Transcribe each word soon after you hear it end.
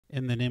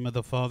In the name of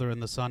the Father,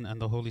 and the Son,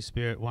 and the Holy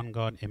Spirit, one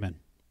God, amen.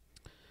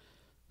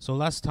 So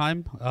last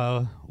time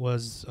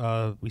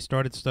we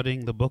started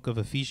studying the book of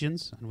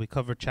Ephesians, and we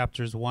covered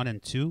chapters 1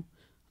 and 2.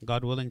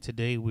 God willing,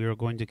 today we are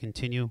going to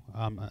continue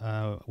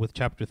with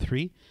chapter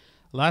 3.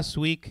 Last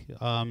week,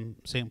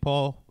 St.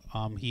 Paul,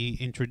 he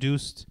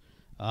introduced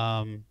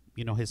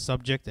his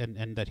subject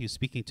and that he's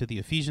speaking to the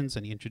Ephesians,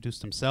 and he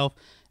introduced himself.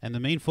 And the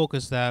main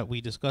focus that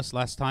we discussed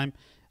last time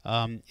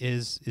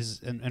is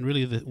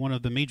really one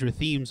of the major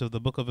themes of the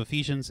book of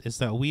Ephesians is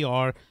that we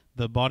are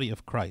the body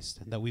of Christ,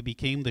 and that we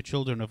became the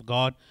children of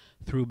God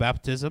through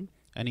baptism.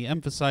 And he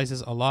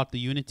emphasizes a lot the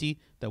unity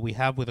that we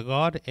have with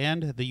God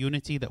and the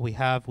unity that we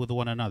have with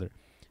one another.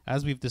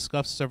 As we've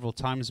discussed several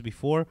times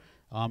before,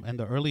 in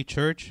the early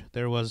church,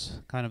 there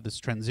was kind of this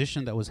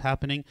transition that was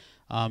happening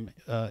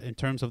in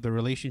terms of the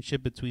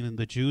relationship between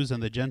the Jews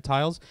and the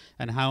Gentiles,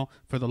 and how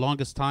for the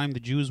longest time the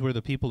Jews were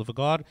the people of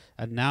God,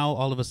 and now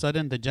all of a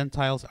sudden the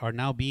Gentiles are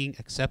now being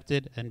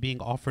accepted and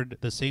being offered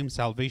the same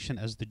salvation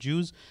as the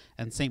Jews.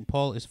 And St.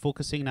 Paul is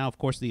focusing now, of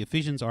course, the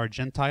Ephesians are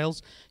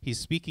Gentiles. He's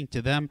speaking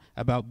to them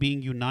about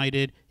being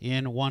united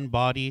in one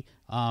body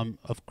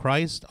of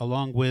Christ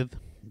along with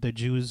the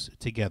Jews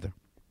together.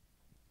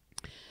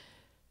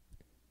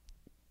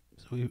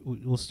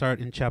 We'll start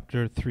in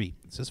chapter 3.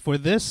 It says, "For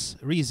this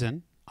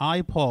reason,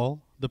 I,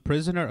 Paul, the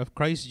prisoner of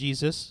Christ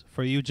Jesus,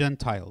 for you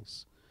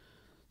Gentiles."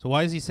 So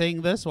why is he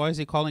saying this? Why is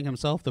he calling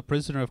himself the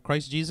prisoner of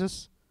Christ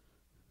Jesus?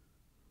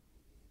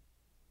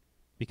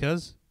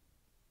 Because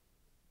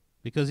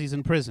he's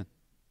in prison.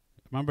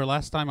 Remember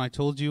last time I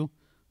told you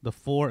the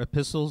 4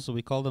 epistles, so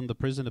we call them the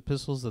prison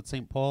epistles, that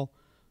St. Paul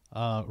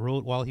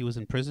wrote while he was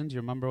in prison. Do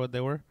you remember what they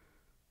were?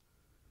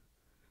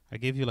 I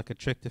gave you like a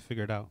trick to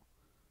figure it out.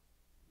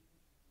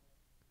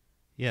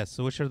 Yes,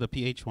 so which are the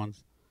PH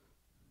ones?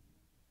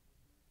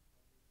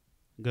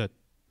 Good.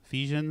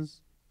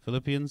 Ephesians,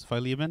 Philippians,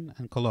 Philemon,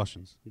 and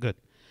Colossians. Good.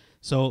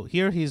 So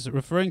here he's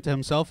referring to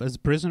himself as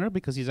prisoner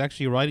because he's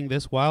actually writing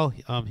this while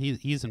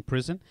he's in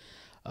prison.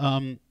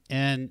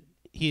 And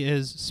he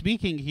is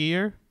speaking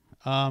here.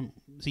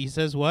 He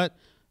says what?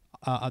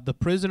 The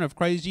prisoner of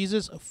Christ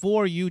Jesus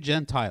for you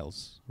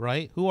Gentiles,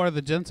 right? Who are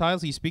the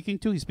Gentiles he's speaking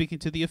to? He's speaking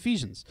to the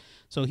Ephesians.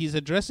 So he's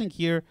addressing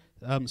here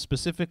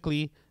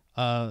specifically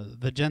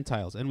the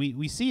Gentiles. And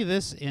we see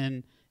this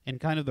in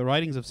kind of the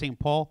writings of St.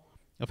 Paul,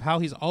 of how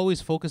he's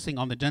always focusing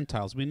on the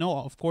Gentiles. We know,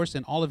 of course,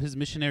 in all of his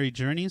missionary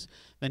journeys,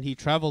 then he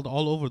traveled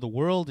all over the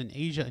world, in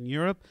Asia and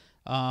Europe.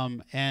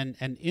 And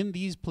in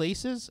these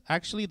places,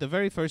 actually, the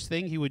very first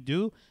thing he would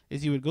do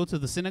is he would go to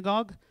the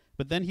synagogue,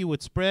 but then he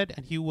would spread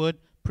and he would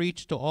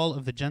preach to all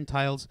of the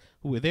Gentiles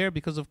who were there,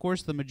 because, of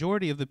course, the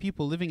majority of the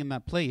people living in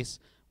that place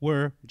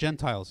were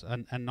Gentiles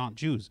and not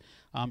Jews.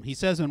 He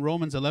says in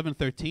Romans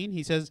 11:13,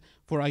 he says,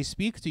 "For I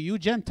speak to you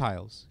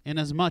Gentiles,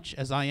 inasmuch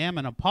as I am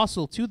an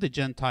apostle to the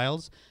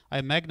Gentiles, I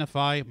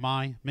magnify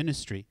my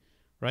ministry."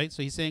 Right?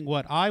 So he's saying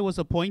what? I was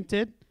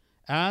appointed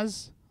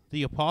as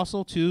the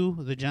apostle to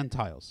the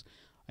Gentiles.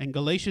 In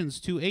Galatians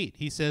 2:8,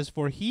 he says,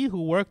 "For he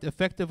who worked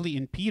effectively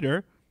in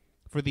Peter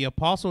for the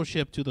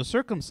apostleship to the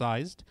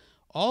circumcised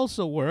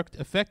also worked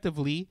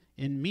effectively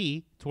in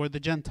me toward the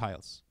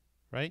Gentiles."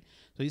 Right?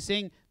 So he's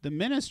saying the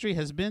ministry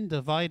has been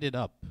divided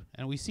up.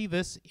 And we see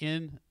this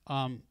in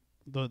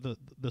the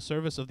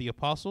service of the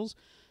apostles.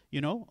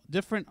 You know,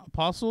 different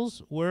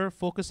apostles were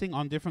focusing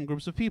on different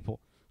groups of people.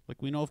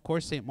 Like we know, of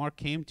course, St. Mark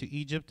came to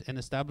Egypt and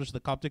established the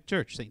Coptic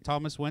Church. St.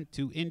 Thomas went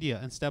to India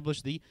and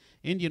established the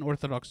Indian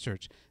Orthodox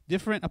Church.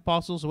 Different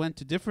apostles went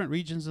to different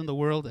regions in the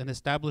world and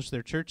established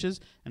their churches.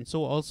 And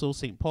so also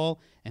St.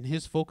 Paul, and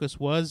his focus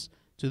was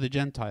to the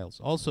Gentiles.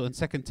 Also in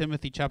 2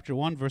 Timothy chapter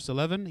 1, verse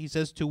 11, he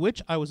says, "To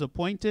which I was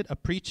appointed a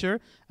preacher,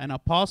 an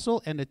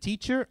apostle, and a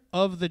teacher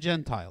of the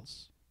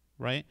Gentiles."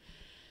 Right?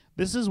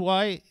 This is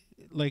why,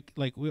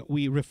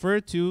 we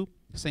refer to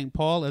St.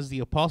 Paul as the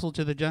apostle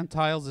to the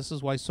Gentiles. This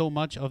is why so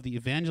much of the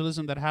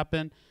evangelism that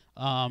happened,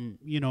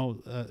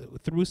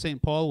 through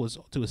St. Paul was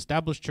to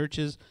establish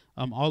churches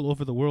all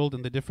over the world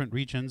in the different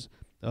regions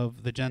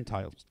of the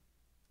Gentiles.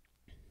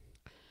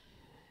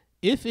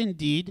 "If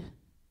indeed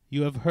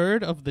you have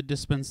heard of the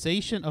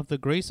dispensation of the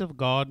grace of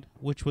God,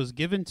 which was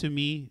given to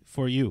me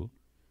for you,"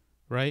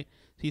 right?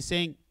 He's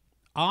saying,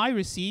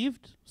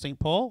 St.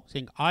 Paul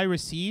saying, I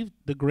received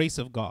the grace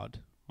of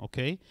God,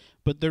 okay?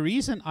 But the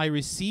reason I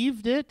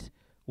received it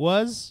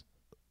was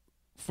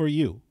for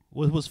you,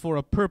 was for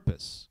a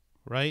purpose,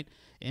 right?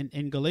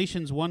 In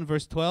Galatians 1,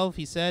 verse 12,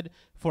 he said,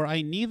 "For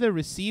I neither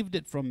received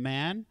it from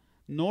man,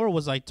 nor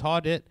was I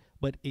taught it,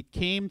 but it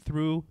came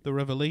through the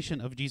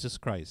revelation of Jesus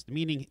Christ."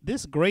 Meaning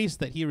this grace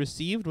that he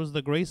received was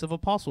the grace of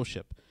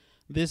apostleship.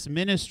 This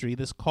ministry,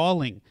 this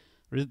calling,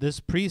 this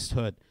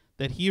priesthood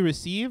that he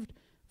received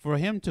for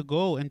him to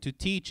go and to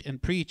teach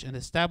and preach and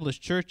establish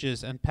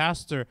churches and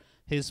pastor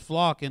his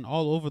flock in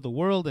all over the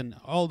world, and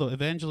all the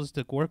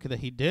evangelistic work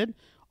that he did,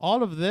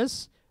 all of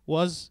this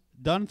was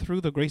done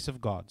through the grace of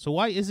God. So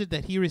why is it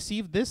that he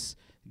received this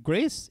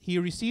grace? He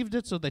received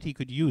it so that he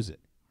could use it,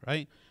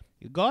 right?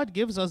 God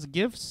gives us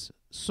gifts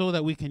so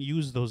that we can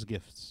use those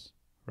gifts,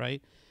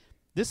 right?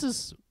 This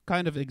is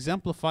kind of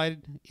exemplified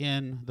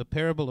in the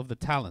parable of the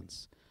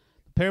talents.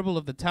 The parable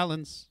of the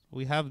talents,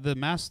 we have the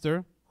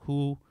master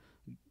who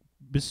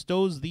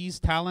bestows these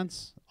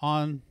talents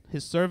on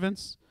his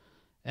servants,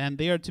 and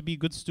they are to be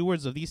good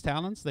stewards of these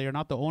talents. They are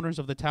not the owners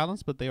of the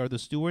talents, but they are the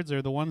stewards.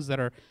 They're the ones that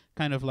are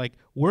kind of like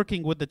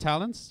working with the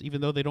talents, even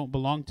though they don't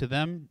belong to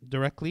them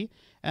directly.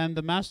 And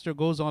the master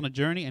goes on a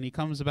journey, and he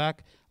comes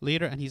back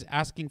later, and he's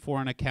asking for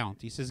an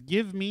account. He says,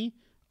 give me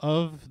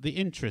of the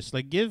interest,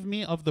 like give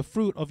me of the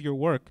fruit of your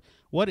work.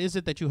 What is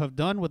it that you have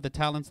done with the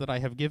talents that I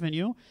have given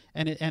you?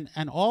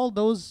 And all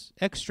those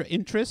extra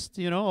interest,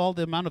 all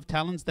the amount of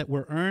talents that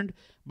were earned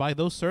by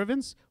those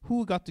servants,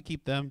 who got to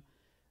keep them?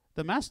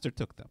 The master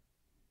took them,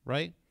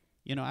 right?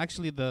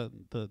 Actually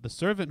the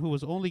servant who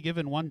was only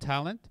given one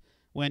talent,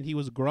 when he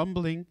was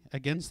grumbling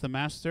against the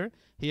master,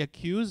 he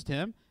accused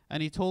him,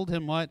 and he told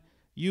him, what?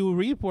 You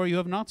reap where you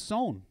have not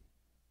sown.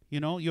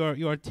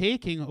 You are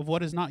taking of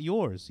what is not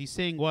yours. He's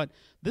saying, what?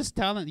 This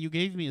talent you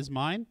gave me is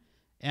mine,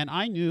 and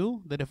I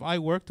knew that if I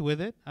worked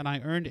with it and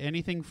I earned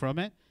anything from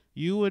it,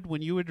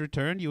 when you would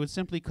return, you would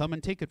simply come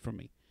and take it from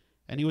me.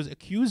 And he was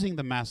accusing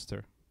the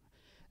master.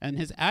 And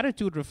his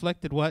attitude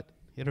reflected what?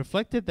 It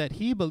reflected that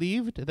he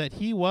believed that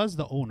he was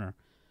the owner,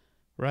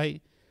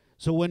 right?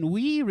 So when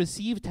we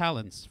receive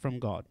talents from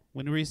God,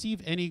 when we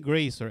receive any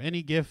grace or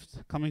any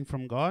gift coming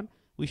from God,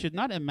 we should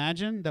not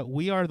imagine that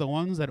we are the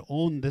ones that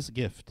own this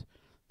gift,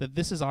 that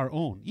this is our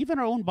own, even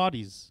our own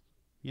bodies,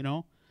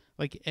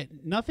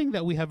 nothing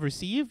that we have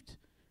received,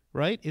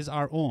 right, is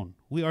our own.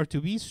 We are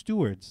to be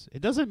stewards. It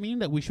doesn't mean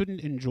that we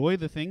shouldn't enjoy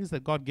the things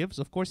that God gives.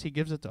 Of course, he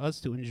gives it to us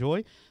to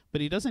enjoy,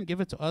 but he doesn't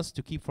give it to us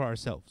to keep for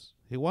ourselves.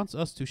 He wants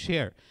us to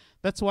share.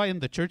 That's why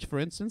in the church, for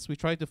instance, we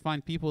try to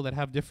find people that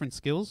have different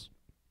skills,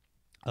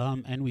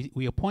 and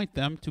we appoint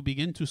them to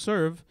begin to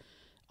serve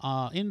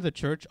in the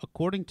church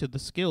according to the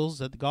skills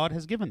that God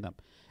has given them,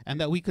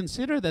 and that we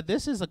consider that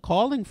this is a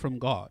calling from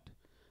God.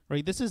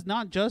 Right? This is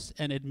not just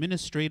an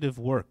administrative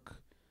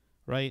work,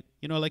 right?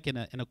 Like in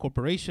a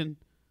corporation,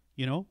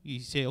 you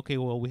say, okay,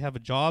 well, we have a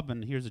job,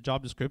 and here's a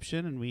job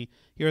description, and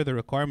here are the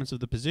requirements of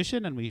the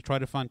position, and we try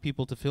to find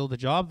people to fill the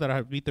job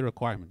that meet the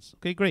requirements.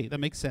 Okay, great, that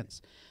makes sense.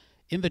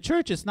 In the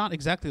church, it's not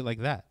exactly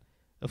like that.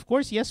 Of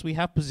course, yes, we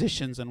have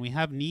positions and we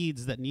have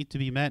needs that need to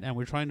be met, and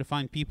we're trying to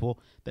find people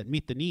that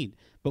meet the need.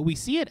 But we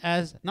see it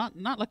as not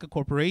like a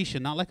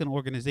corporation, not like an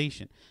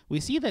organization. We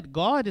see that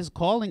God is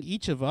calling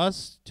each of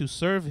us to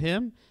serve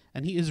him,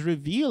 and he is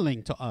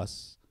revealing to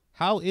us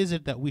how is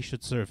it that we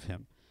should serve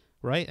him,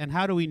 right? And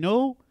how do we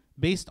know?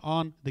 Based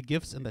on the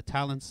gifts and the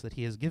talents that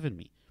he has given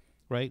me,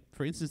 right?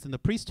 For instance, in the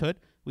priesthood,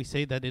 we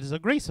say that it is a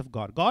grace of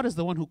God. God is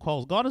the one who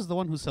calls. God is the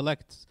one who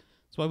selects.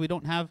 That's why we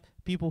don't have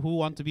people who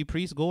want to be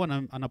priests go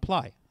and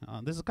apply.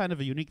 This is kind of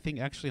a unique thing,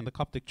 actually, in the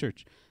Coptic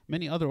Church.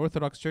 Many other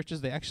Orthodox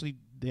churches, they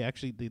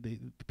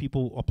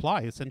people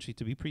apply essentially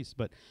to be priests.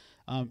 But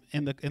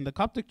in the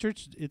Coptic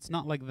Church, it's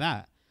not like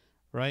that,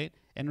 right?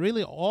 And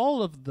really,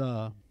 all of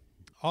the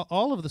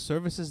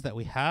services that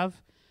we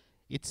have,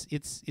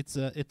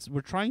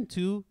 we're trying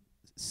to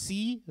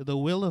see the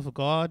will of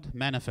God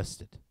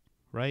manifested,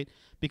 right?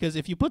 Because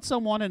if you put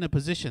someone in a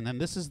position and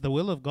this is the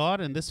will of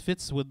God and this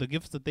fits with the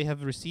gifts that they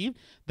have received,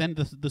 then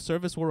the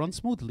service will run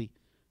smoothly,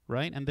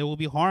 right? And there will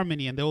be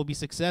harmony, and there will be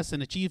success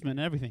and achievement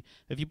and everything.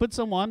 If you put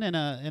someone in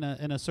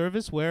a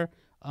service where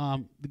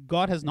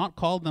God has not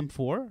called them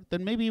for,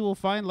 then maybe we'll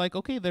find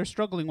okay, they're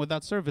struggling with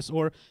that service,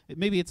 or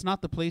maybe it's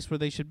not the place where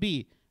they should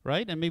be,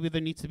 right? And maybe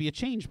there needs to be a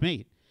change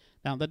made.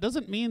 Now, that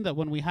doesn't mean that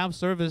when we have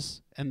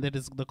service and that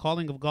is the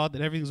calling of God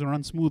that everything's going to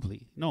run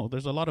smoothly. No,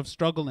 there's a lot of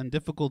struggle and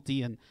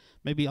difficulty, and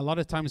maybe a lot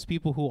of times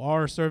people who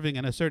are serving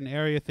in a certain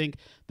area think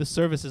the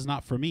service is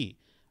not for me,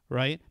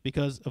 right?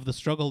 Because of the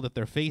struggle that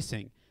they're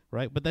facing,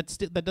 right? But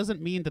that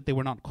doesn't mean that they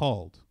were not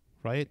called,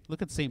 right?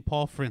 Look at St.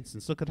 Paul, for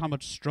instance. Look at how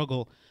much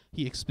struggle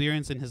he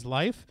experienced in his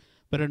life,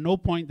 but at no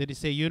point did he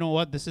say, you know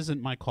what, this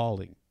isn't my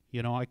calling.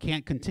 I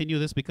can't continue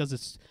this because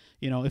it's,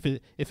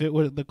 if it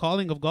were the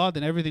calling of God,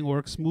 then everything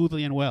works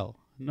smoothly and well.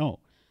 No,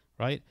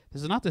 right?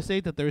 This is not to say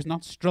that there is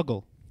not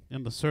struggle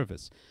in the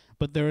service,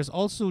 but there is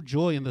also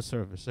joy in the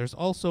service. There's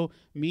also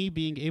me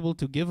being able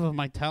to give of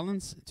my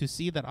talents to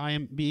see that I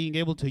am being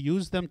able to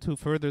use them to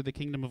further the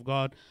kingdom of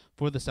God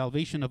for the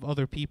salvation of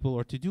other people,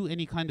 or to do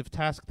any kind of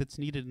task that's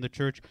needed in the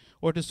church,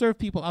 or to serve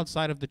people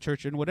outside of the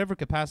church in whatever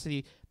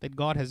capacity that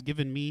God has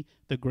given me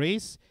the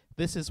grace.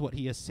 This is what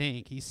he is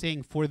saying. He's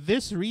saying, for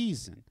this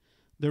reason,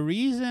 the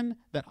reason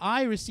that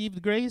I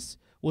received grace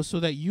was so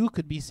that you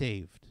could be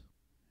saved.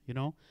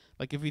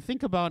 If we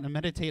think about and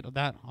meditate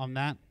on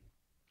that,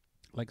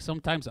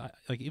 sometimes,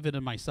 even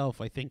in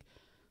myself, I think,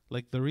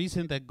 the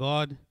reason that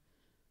God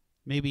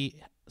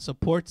maybe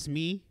supports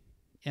me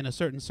in a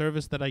certain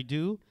service that I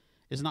do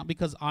is not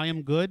because I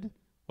am good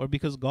or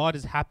because God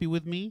is happy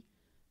with me.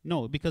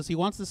 No, because he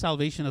wants the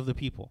salvation of the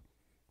people,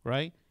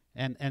 right?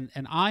 And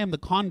I am the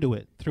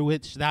conduit through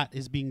which that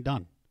is being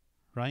done,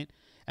 right?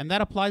 And that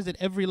applies at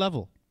every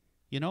level.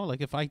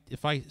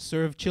 If I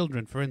serve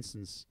children, for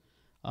instance,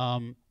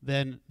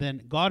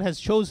 then God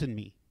has chosen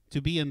me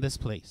to be in this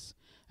place.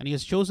 And he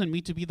has chosen me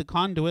to be the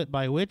conduit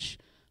by which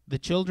the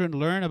children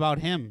learn about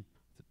him,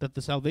 that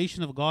the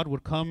salvation of God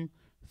would come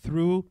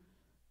through,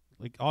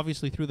 like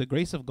obviously through the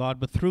grace of God,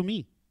 but through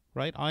me,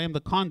 right? I am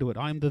the conduit.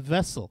 I am the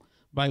vessel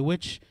by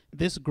which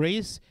this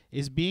grace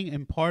is being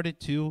imparted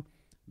to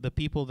the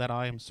people that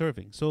I am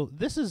serving. So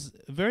this is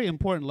a very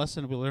important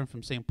lesson we learn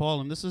from St.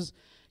 Paul, and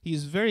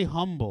he's very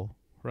humble,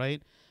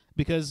 right?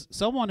 Because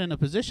someone in a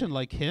position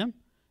like him,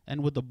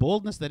 and with the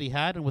boldness that he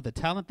had, and with the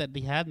talent that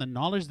he had, and the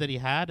knowledge that he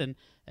had, and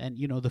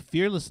the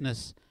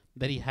fearlessness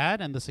that he had,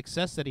 and the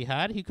success that he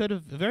had, he could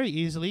have very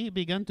easily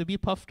begun to be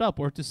puffed up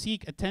or to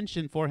seek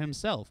attention for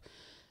himself.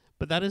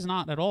 But that is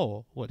not at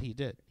all what he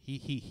did.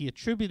 He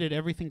attributed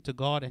everything to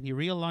God, and he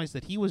realized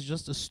that he was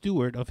just a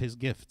steward of his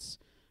gifts,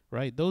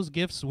 right? Those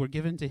gifts were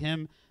given to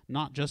him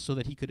not just so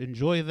that he could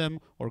enjoy them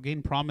or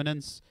gain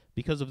prominence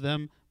because of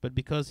them, but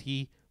because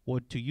he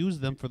would to use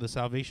them for the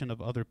salvation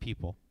of other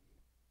people.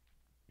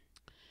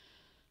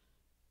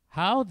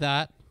 How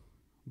that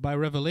by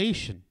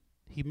revelation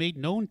he made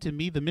known to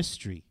me the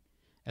mystery,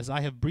 as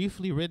I have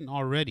briefly written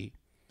already,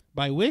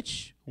 by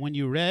which, when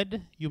you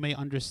read, you may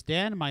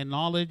understand my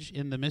knowledge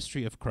in the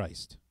mystery of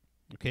Christ.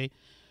 Okay?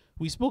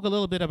 We spoke a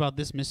little bit about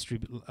this mystery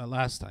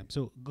last time.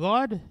 So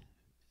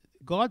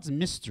God's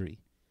mystery,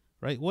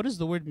 right? What is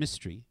the word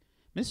mystery?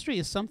 Mystery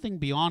is something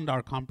beyond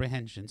our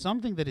comprehension,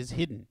 something that is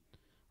hidden,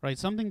 right?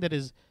 Something that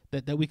is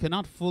that we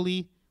cannot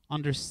fully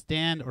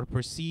understand or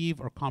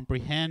perceive or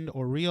comprehend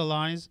or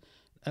realize,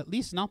 at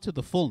least not to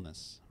the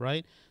fullness,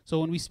 right? So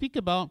when we speak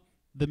about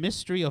the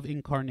mystery of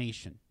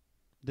incarnation,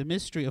 the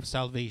mystery of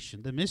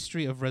salvation, the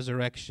mystery of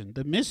resurrection,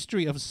 the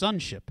mystery of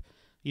sonship,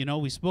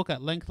 we spoke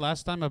at length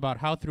last time about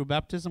how through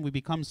baptism we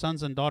become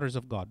sons and daughters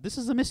of God. This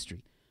is a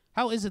mystery.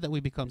 How is it that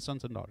we become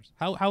sons and daughters?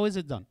 How is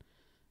it done?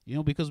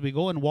 Because we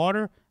go in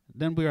water,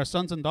 then we are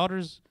sons and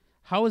daughters.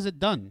 How is it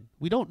done?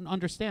 We don't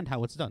understand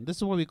how it's done. This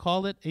is why we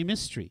call it a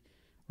mystery,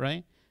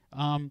 right?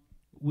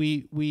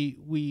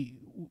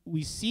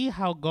 We see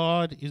how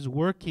God is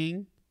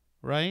working,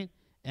 right?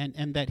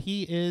 And that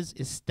he is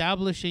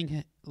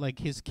establishing like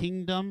his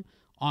kingdom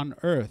on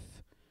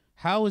earth.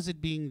 How is it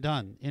being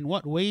done? In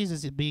what ways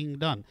is it being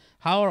done?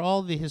 How are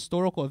all the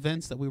historical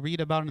events that we read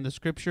about in the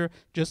scripture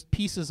just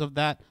pieces of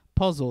that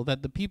puzzle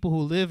that the people who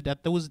lived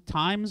at those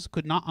times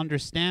could not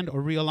understand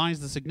or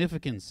realize the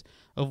significance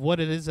of what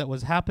it is that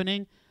was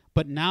happening?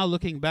 But now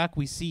looking back,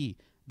 we see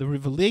the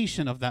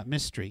revelation of that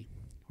mystery,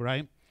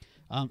 right?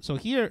 So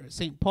here,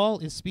 St. Paul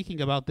is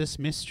speaking about this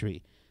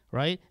mystery,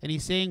 right? And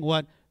he's saying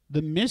what?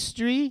 The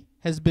mystery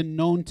has been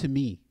known to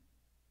me,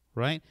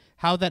 right?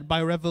 How that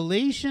by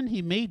revelation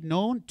he made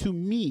known to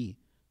me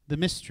the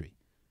mystery,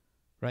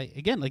 right?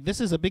 Again, like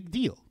this is a big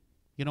deal.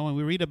 When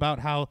we read about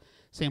how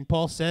St.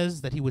 Paul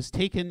says that he was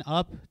taken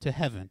up to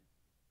heaven,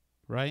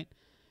 right?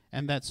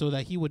 And that so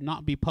that he would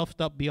not be puffed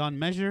up beyond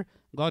measure,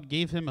 God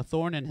gave him a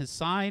thorn in his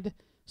side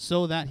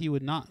so that he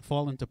would not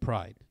fall into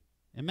pride.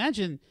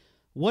 Imagine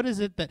what is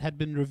it that had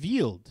been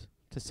revealed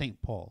to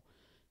St. Paul?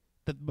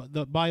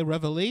 That by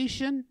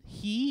revelation,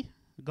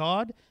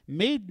 God,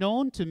 made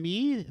known to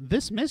me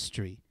this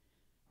mystery,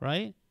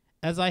 right?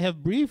 As I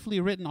have briefly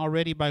written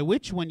already, by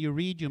which when you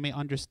read, you may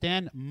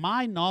understand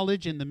my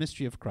knowledge in the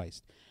mystery of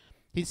Christ.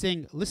 He's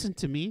saying, listen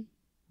to me,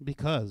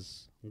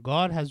 because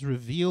God has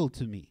revealed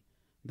to me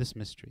this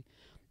mystery.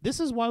 This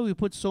is why we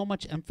put so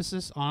much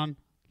emphasis on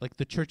like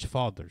the church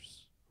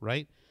fathers,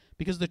 right?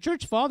 Because the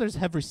church fathers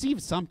have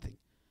received something.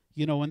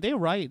 When they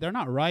write, they're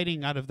not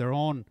writing out of their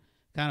own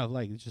kind of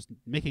like just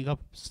making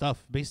up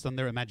stuff based on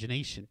their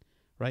imagination,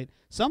 right?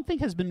 Something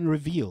has been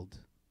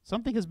revealed.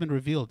 Something has been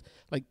revealed.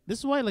 Like this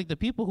is why like the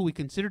people who we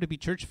consider to be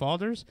church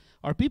fathers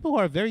are people who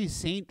are very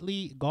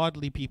saintly,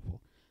 godly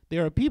people. They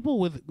are people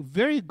with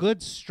very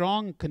good,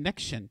 strong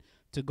connection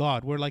to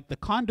God, where like the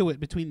conduit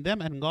between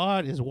them and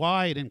God is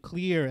wide and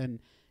clear,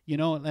 and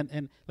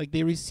and like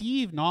they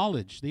receive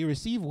knowledge, they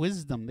receive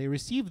wisdom, they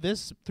receive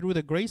this through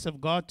the grace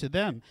of God to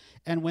them.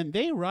 And when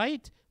they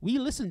write, we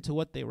listen to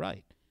what they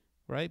write,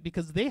 right?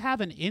 Because they have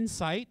an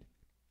insight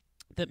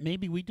that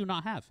maybe we do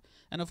not have.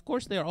 And of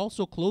course, they are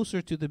also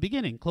closer to the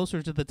beginning,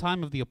 closer to the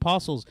time of the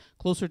apostles,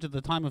 closer to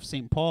the time of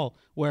St. Paul,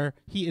 where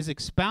he is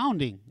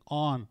expounding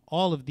on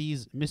all of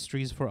these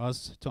mysteries for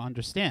us to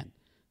understand,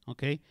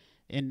 okay?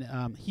 In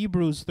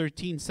Hebrews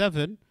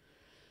 13:7,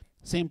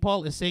 St.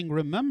 Paul is saying,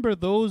 remember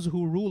those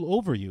who rule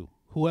over you,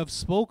 who have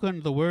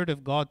spoken the word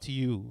of God to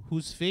you,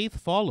 whose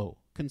faith follow,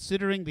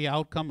 considering the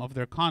outcome of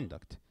their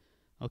conduct,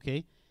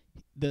 okay?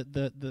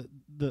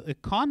 The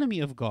economy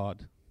of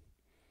God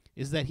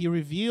is that he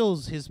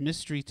reveals his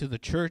mystery to the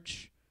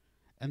church,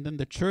 and then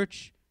the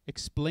church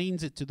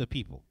explains it to the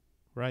people,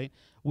 right?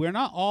 We're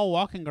not all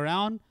walking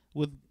around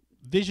with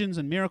visions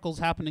and miracles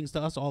happening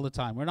to us all the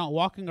time. We're not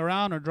walking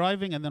around or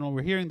driving, and then when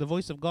we're hearing the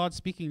voice of God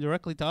speaking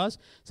directly to us,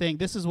 saying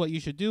this is what you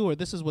should do, or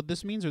this is what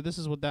this means, or this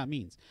is what that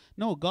means.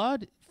 No,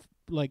 God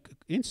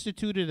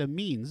instituted a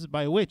means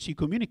by which he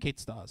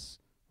communicates to us,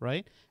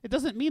 right? It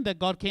doesn't mean that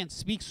God can't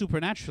speak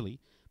supernaturally,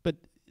 but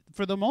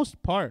for the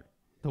most part,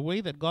 the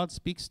way that God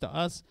speaks to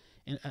us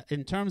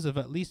in terms of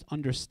at least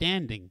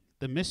understanding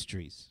the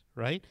mysteries,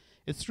 right?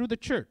 It's through the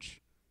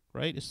church,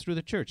 right? It's through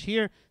the church.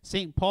 Here,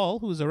 St. Paul,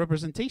 who is a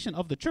representation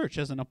of the church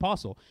as an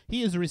apostle,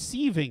 he is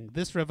receiving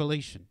this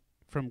revelation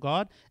from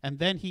God, and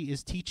then he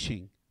is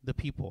teaching the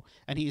people.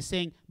 And he is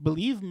saying,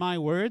 believe my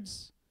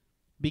words,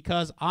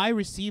 because I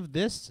received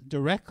this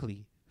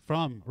directly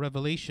from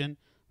revelation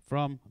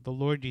from the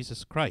Lord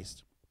Jesus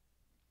Christ.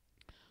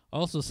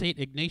 Also, St.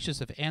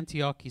 Ignatius of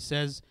Antioch, he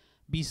says,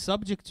 be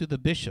subject to the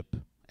bishop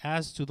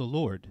as to the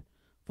Lord,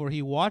 for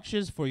he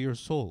watches for your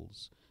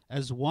souls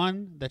as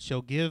one that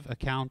shall give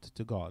account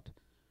to God.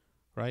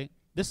 Right?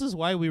 This is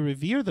why we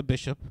revere the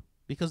bishop,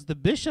 because the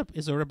bishop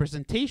is a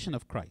representation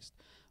of Christ.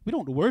 We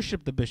don't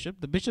worship the bishop.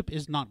 The bishop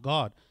is not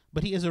God,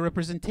 but he is a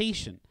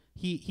representation.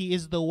 He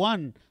is the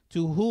one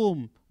to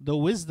whom the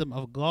wisdom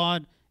of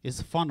God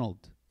is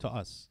funneled to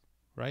us.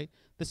 Right?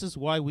 This is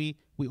why we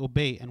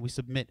obey and we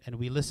submit and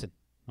we listen.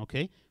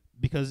 Okay?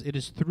 Because it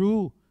is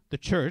through the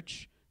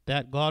church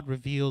that God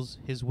reveals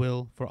his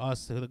will for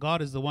us. So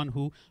God is the one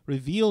who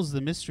reveals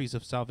the mysteries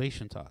of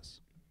salvation to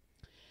us,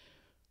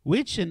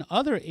 which in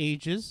other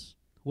ages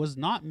was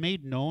not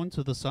made known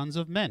to the sons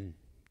of men,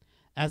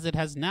 as it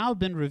has now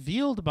been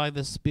revealed by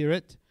the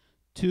Spirit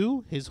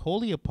to his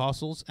holy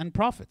apostles and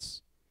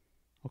prophets.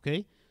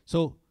 Okay?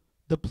 So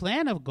the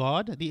plan of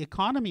God, the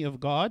economy of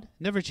God,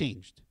 never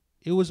changed.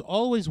 It was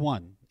always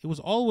one. It was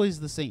always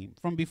the same.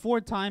 From before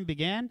time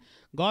began,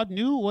 God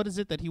knew what is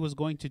it that he was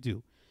going to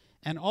do.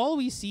 And all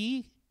we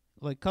see,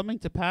 like, coming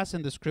to pass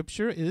in the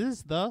scripture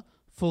is the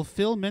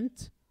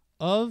fulfillment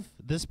of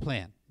this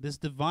plan, this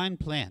divine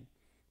plan.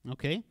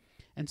 Okay?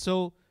 And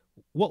so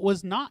what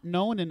was not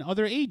known in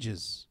other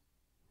ages,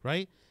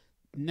 right?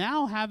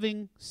 Now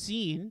having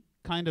seen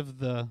kind of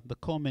the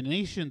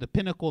culmination, the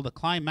pinnacle, the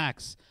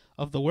climax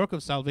of the work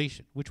of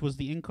salvation, which was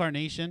the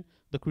incarnation,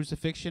 the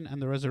crucifixion,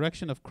 and the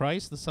resurrection of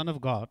Christ, the Son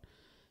of God,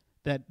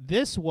 that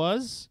this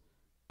was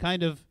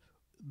kind of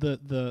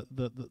the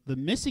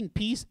missing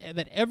piece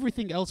that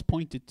everything else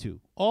pointed to.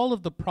 All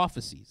of the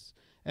prophecies,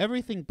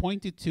 everything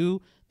pointed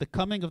to the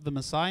coming of the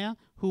Messiah,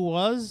 who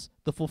was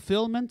the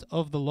fulfillment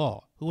of the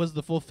law, who was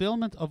the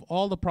fulfillment of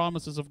all the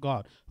promises of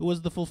God, who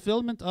was the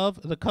fulfillment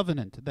of the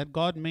covenant that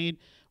God made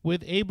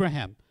with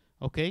Abraham.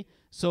 Okay?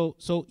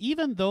 So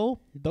even though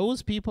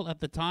those people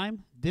at the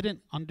time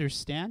didn't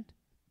understand,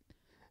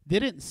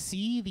 didn't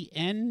see the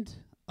end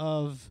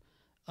of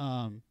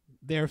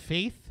their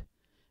faith,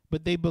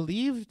 but they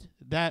believed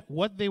that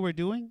what they were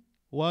doing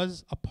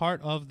was a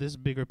part of this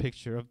bigger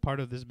picture, a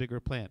part of this bigger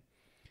plan.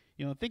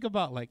 You know, think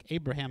about like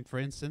Abraham, for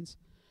instance.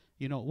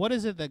 You know, what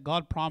is it that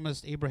God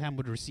promised Abraham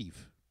would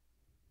receive?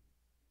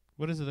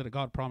 What is it that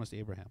God promised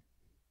Abraham?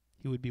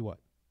 He would be what?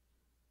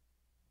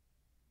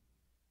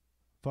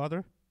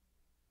 Father?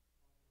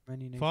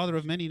 Father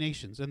of many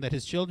nations. And that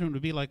his children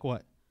would be like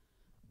what?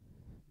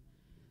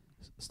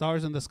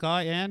 Stars in the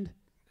sky and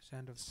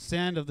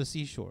sand of the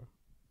seashore.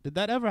 Did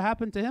that ever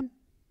happen to him?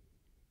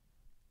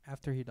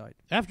 After he died.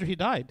 After he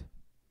died.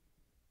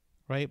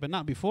 Right? But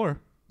not before.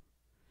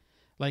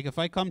 Like if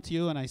I come to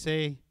you and I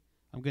say,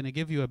 I'm going to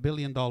give you $1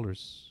 billion,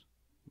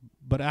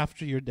 but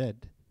after you're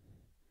dead,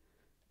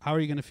 how are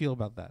you going to feel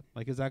about that?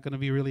 Like, is that going to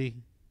be really,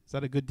 is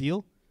that a good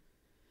deal?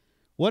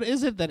 What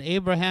is it that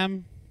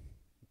Abraham,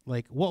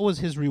 like, what was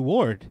his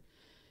reward?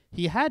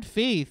 He had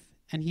faith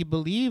and he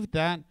believed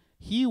that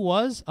he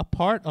was a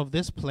part of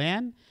this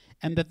plan,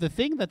 and that the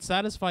thing that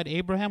satisfied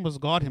Abraham was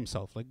God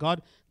himself. Like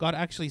God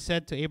actually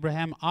said to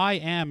Abraham, I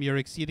am your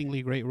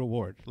exceedingly great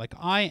reward. Like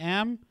I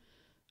am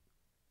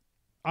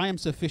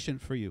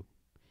sufficient for you.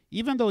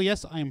 Even though,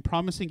 yes, I am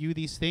promising you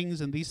these things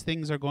and these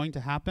things are going to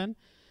happen,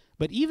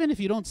 but even if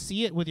you don't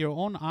see it with your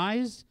own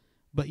eyes,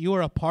 but you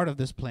are a part of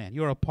this plan.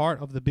 You're a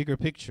part of the bigger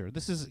picture.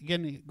 This is,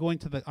 again, going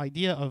to the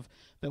idea of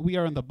that we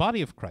are in the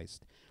body of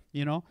Christ.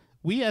 You know,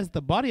 we as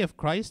the body of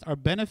Christ are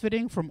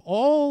benefiting from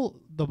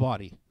all the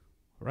body,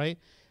 right?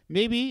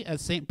 Maybe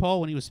as St. Paul,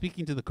 when he was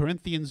speaking to the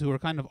Corinthians who were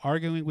kind of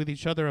arguing with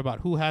each other about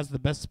who has the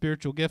best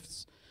spiritual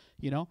gifts,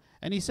 you know,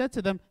 and he said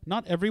to them,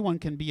 not everyone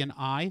can be an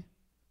eye.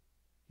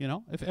 You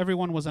know, if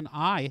everyone was an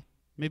eye,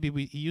 maybe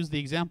we use the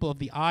example of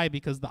the eye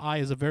because the eye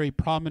is a very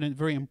prominent,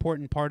 very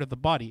important part of the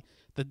body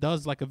that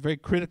does like a very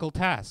critical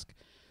task.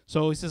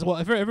 So he says, well,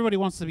 if everybody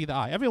wants to be the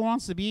eye, everyone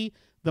wants to be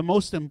the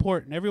most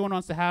important. Everyone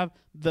wants to have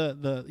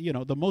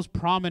the most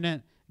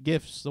prominent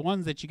gifts, the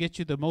ones that get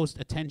you the most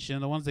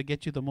attention, the ones that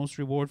get you the most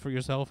reward for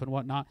yourself and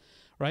whatnot,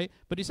 right?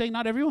 But he's saying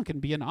not everyone can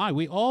be an eye.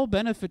 We all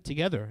benefit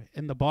together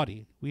in the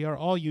body. We are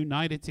all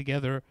united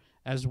together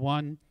as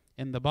one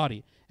in the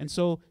body. And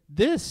so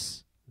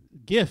this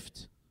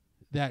gift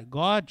that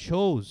God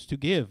chose to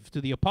give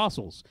to the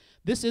apostles,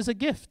 this is a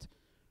gift,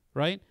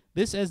 right?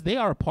 This, as they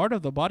are part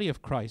of the body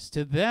of Christ,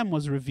 to them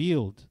was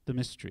revealed the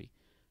mystery,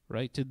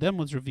 right? To them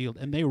was revealed,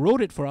 and they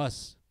wrote it for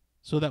us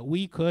so that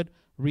we could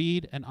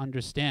read and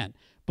understand.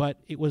 But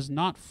it was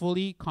not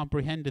fully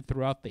comprehended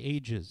throughout the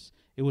ages.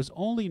 It was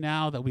only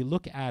now that we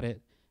look at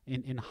it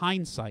in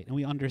hindsight and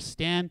we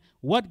understand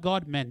what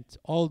God meant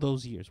all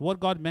those years, what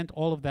God meant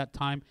all of that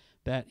time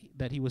that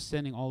he was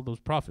sending all those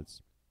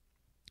prophets.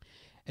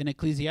 In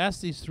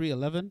Ecclesiastes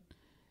 3:11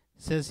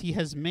 says, he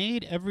has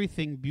made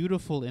everything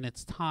beautiful in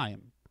its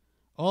time.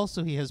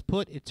 Also, he has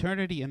put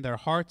eternity in their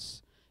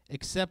hearts,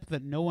 except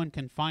that no one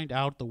can find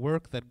out the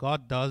work that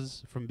God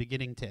does from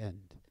beginning to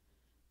end.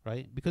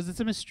 Right? Because it's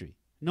a mystery.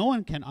 No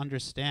one can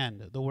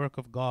understand the work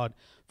of God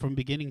from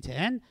beginning to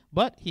end,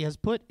 but he has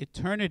put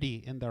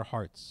eternity in their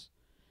hearts.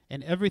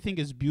 And everything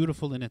is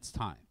beautiful in its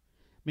time.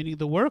 Meaning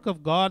the work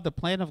of God, the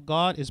plan of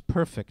God is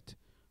perfect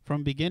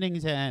from beginning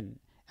to end.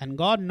 And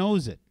God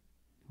knows it,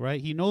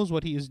 right? He knows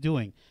what he is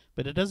doing.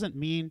 But it doesn't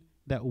mean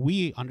that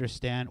we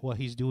understand what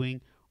he's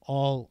doing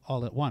all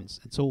at once.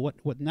 And so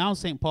what now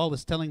St. Paul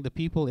is telling the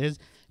people is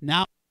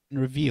now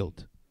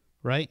revealed,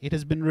 right? It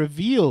has been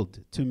revealed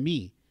to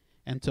me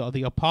and to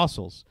the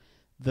apostles,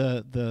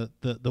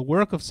 the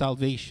work of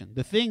salvation,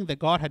 the thing that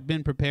God had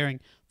been preparing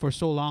for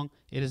so long,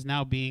 it is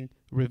now being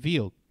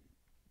revealed.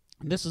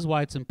 And this is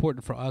why it's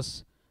important for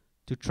us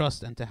to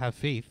trust and to have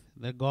faith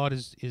that God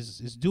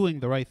is doing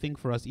the right thing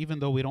for us, even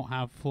though we don't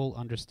have full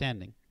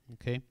understanding.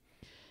 Okay?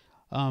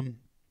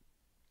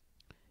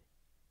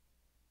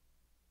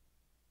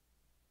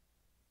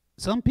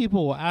 Some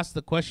people will ask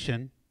the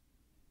question,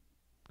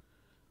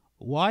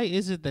 why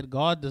is it that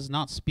God does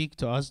not speak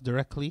to us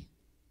directly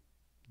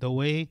the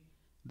way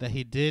that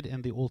he did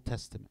in the Old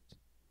Testament?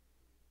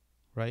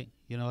 Right?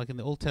 You know, like in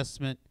the Old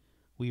Testament,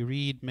 we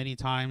read many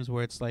times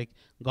where it's like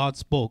God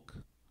spoke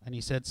and he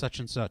said such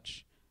and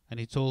such, and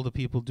he told the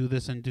people do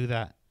this and do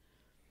that.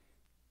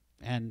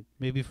 And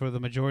maybe for the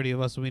majority of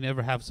us, we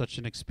never have such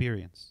an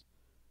experience.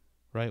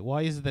 Right?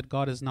 Why is it that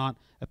God is not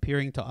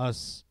appearing to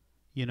us,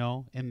 you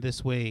know, in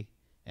this way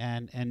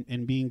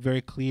and being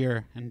very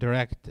clear and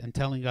direct and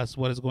telling us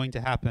what is going to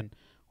happen,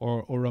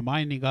 or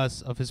reminding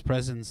us of his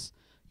presence,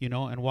 you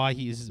know, and why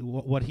he is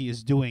what he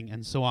is doing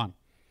and so on.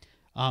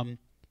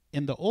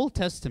 In the Old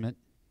Testament,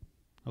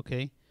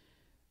 okay,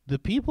 the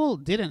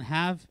people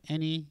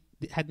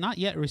had not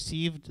yet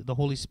received the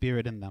Holy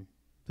Spirit in them,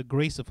 the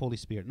grace of Holy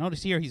Spirit.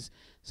 Notice here,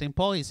 St.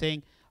 Paul is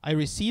saying, I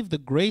received the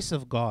grace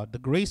of God, the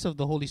grace of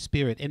the Holy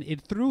Spirit,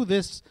 and through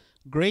this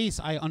grace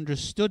I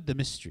understood the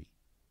mystery,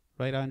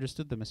 right? I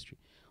understood the mystery.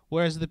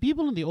 Whereas the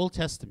people in the Old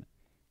Testament,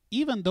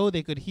 even though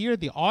they could hear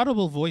the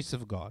audible voice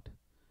of God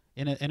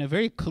in a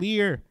very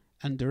clear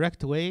and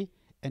direct way,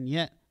 and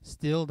yet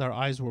still their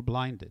eyes were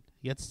blinded,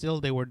 yet still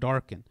they were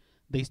darkened.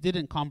 They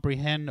didn't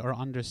comprehend or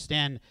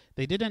understand.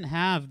 They didn't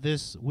have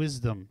this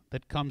wisdom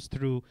that comes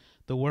through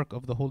the work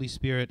of the Holy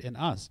Spirit in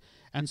us.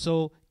 And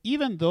so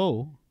even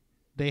though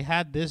they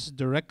had this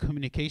direct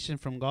communication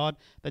from God,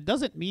 that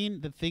doesn't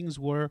mean that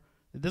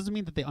it doesn't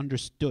mean that they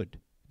understood.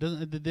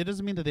 It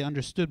doesn't mean that they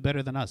understood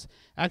better than us.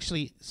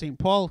 Actually, St.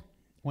 Paul,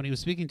 when he was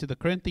speaking to the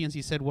Corinthians,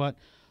 he said what?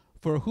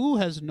 For who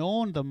has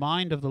known the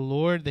mind of the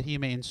Lord that he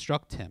may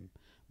instruct him?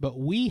 But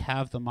we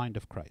have the mind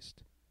of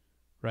Christ,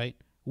 right?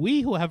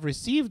 We who have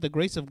received the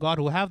grace of God,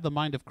 who have the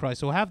mind of Christ,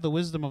 who have the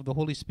wisdom of the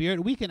Holy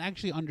Spirit, we can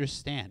actually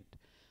understand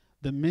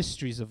the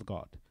mysteries of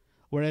God.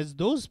 Whereas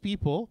those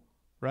people,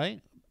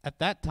 right, at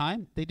that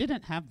time, they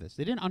didn't have this.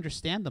 They didn't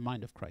understand the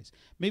mind of Christ.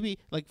 Maybe,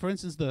 like, for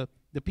instance, the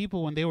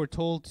people, when they were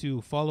told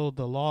to follow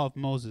the law of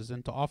Moses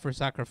and to offer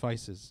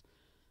sacrifices,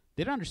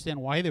 they didn't understand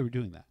why they were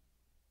doing that.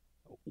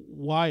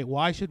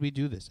 Why should we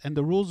do this? And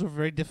the rules were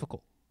very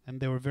difficult, and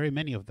there were very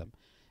many of them.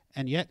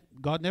 And yet,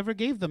 God never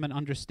gave them an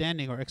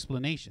understanding or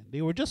explanation.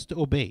 They were just to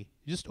obey.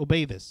 Just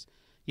obey this.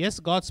 Yes,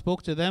 God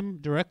spoke to them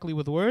directly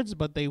with words,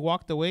 but they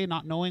walked away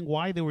not knowing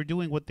why they were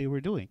doing what they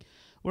were doing.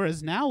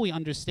 Whereas now we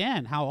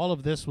understand how all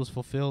of this was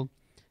fulfilled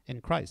in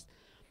Christ.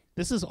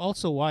 This is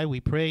also why we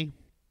pray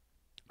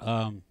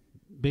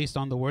based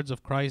on the words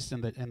of Christ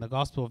in the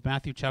Gospel of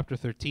Matthew chapter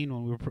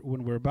 13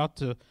 when we're about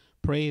to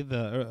pray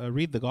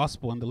read the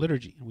Gospel in the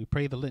liturgy, and we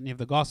pray the litany of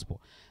the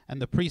Gospel.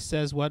 And the priest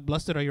says, what?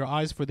 Blessed are your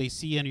eyes, for they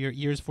see, and your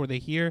ears, for they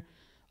hear.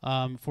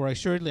 For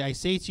assuredly I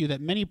say to you that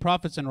many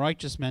prophets and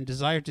righteous men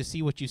desired to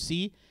see what you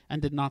see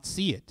and did not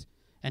see it,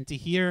 and to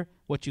hear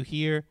what you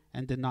hear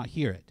and did not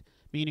hear it.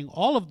 Meaning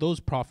all of those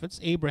prophets,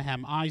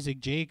 Abraham, Isaac,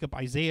 Jacob,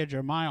 Isaiah,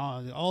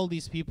 Jeremiah, all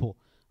these people,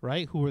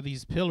 right, who were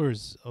these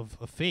pillars of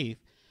faith,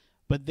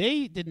 but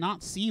they did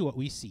not see what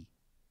we see.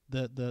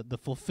 The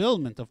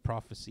fulfillment of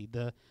prophecy,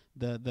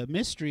 the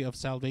mystery of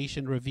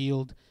salvation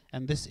revealed,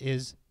 and this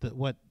is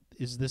what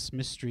is this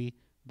mystery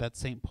that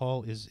St.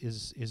 Paul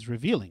is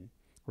revealing,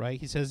 right?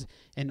 He says,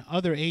 in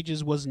other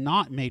ages was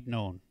not made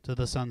known to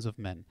the sons of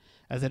men,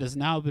 as it has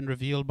now been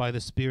revealed by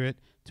the Spirit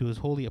to his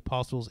holy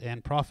apostles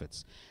and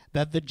prophets,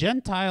 that the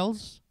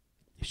Gentiles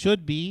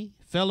should be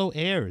fellow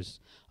heirs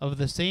of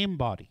the same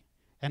body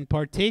and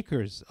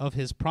partakers of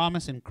his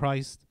promise in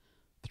Christ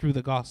through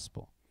the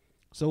gospel.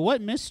 So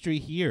what mystery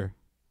here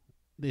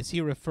is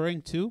he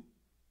referring to?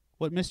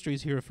 What mystery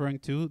is he referring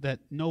to that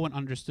no one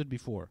understood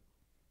before?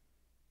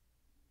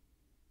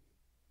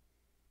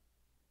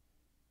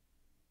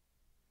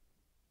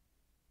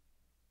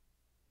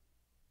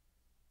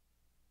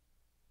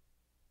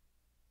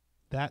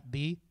 That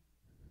the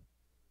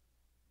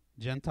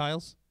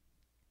Gentiles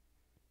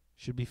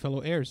should be fellow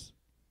heirs.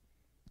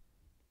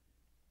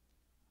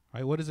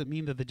 Right? What does it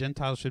mean that the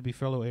Gentiles should be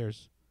fellow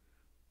heirs?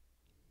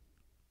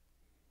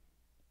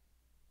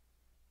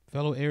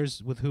 Fellow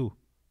heirs with who?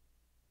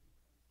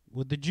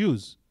 with the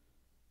Jews.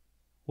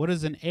 What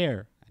is an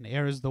heir? An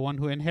heir is the one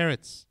who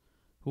inherits.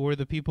 Who were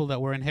the people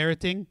that were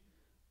inheriting?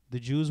 The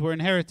Jews were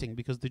inheriting,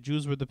 because the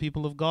Jews were the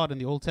people of God in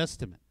the Old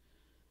Testament.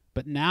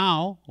 But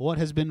now, what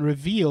has been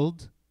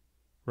revealed,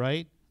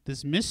 right?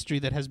 This mystery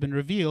that has been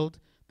revealed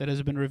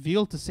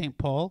to St.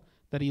 Paul,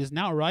 that he is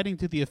now writing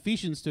to the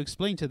Ephesians to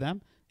explain to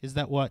them, is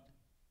that what?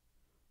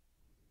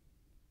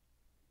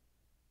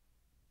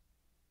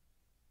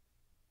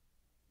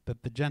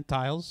 That the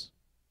Gentiles,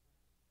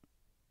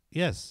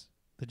 yes,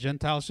 the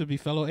Gentiles should be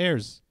fellow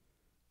heirs,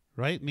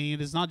 right? Meaning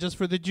it is not just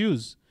for the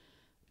Jews.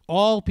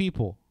 All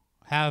people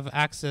have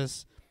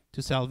access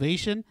to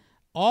salvation.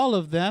 All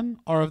of them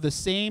are of the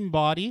same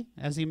body,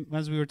 as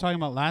we were talking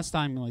about last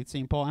time. Like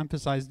St. Paul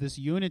emphasized this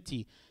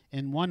unity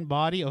in one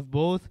body of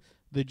both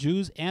the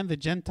Jews and the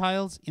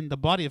Gentiles in the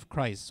body of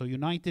Christ. So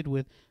united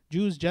with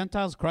Jews,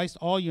 Gentiles, Christ,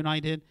 all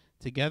united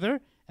together.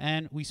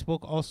 And we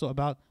spoke also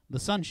about the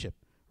sonship,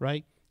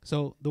 right?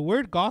 So the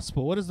word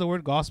gospel, what does the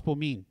word gospel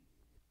mean?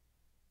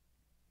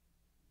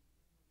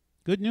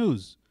 Good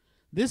news.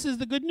 This is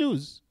the good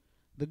news.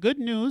 The good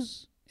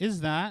news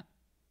is that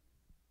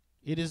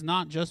it is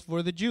not just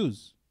for the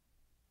Jews,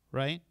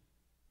 right?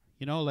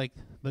 You know, like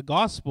the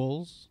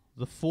Gospels,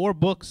 the 4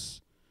 books,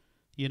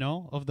 you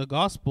know, of the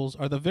Gospels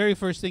are the very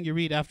first thing you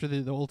read after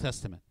the Old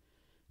Testament.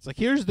 It's like,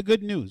 here's the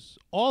good news.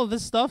 All of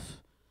this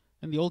stuff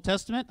in the Old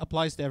Testament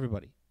applies to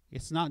everybody.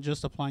 It's not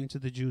just applying to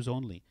the Jews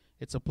only.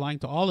 It's applying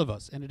to all of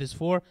us, and it is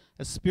for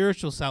a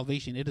spiritual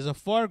salvation. It is a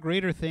far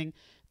greater thing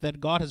that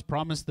God has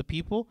promised the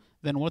people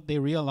than what they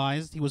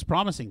realized he was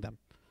promising them.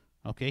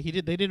 Okay,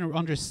 they didn't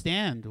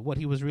understand what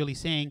he was really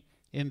saying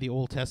in the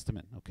Old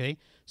Testament. Okay,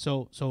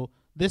 so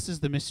this is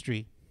the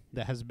mystery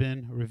that has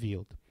been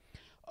revealed,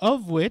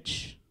 of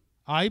which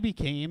I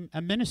became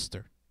a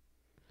minister,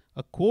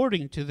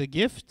 according to the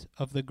gift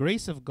of the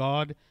grace of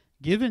God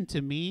given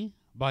to me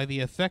by the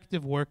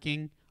effective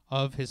working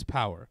of his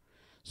power.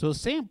 So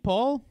St.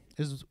 Paul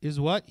is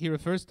what he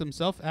refers to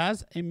himself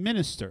as, a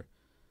minister.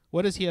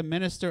 What is he a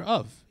minister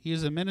of? He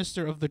is a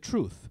minister of the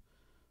truth.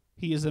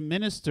 He is a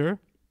minister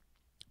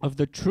of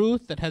the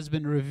truth that has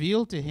been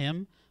revealed to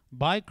him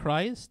by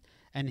Christ,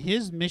 and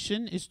his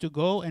mission is to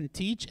go and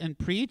teach and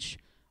preach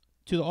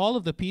to all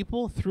of the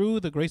people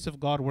through the grace of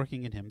God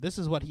working in him. This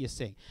is what he is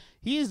saying.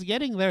 He is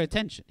getting their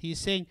attention. He is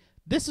saying,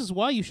 this is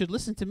why you should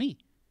listen to me.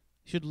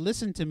 You should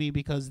listen to me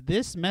because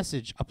this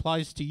message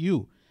applies to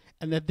you,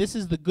 and that this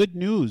is the good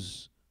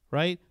news,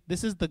 right?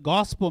 This is the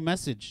gospel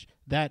message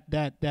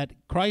that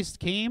Christ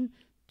came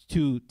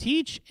to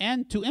teach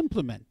and to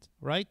implement,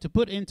 right? To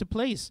put into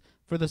place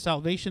for the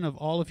salvation of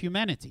all of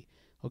humanity,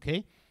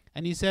 okay?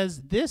 And he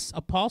says, this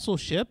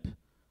apostleship,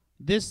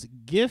 this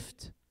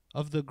gift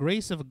of the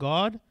grace of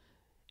God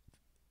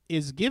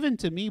is given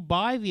to me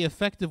by the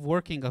effective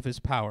working of his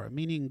power,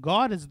 meaning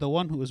God is the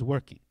one who is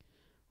working,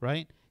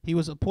 right? He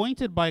was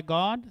appointed by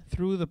God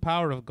through the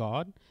power of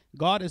God.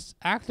 God is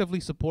actively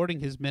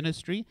supporting his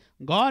ministry.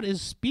 God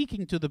is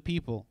speaking to the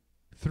people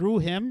through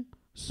him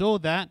so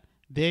that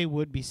they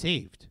would be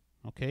saved,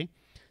 okay?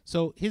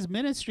 So his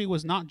ministry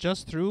was not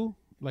just through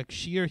like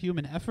sheer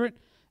human effort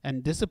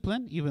and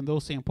discipline, even though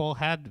St. Paul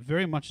had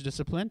very much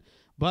discipline,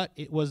 but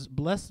it was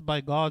blessed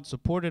by God,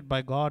 supported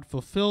by God,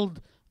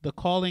 fulfilled the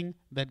calling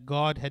that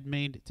God had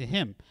made to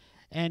him.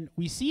 And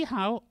we see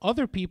how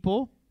other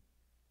people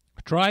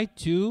try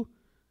to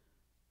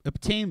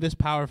obtain this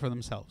power for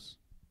themselves.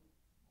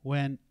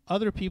 When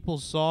other people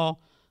saw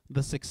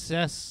the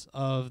success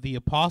of the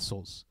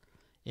apostles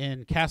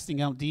in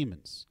casting out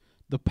demons,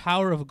 the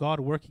power of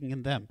God working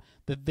in them,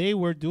 that they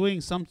were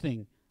doing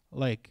something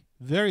like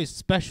very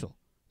special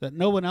that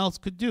no one else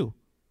could do,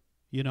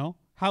 you know,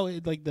 how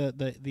it, like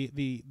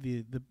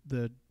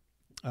the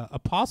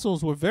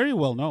apostles were very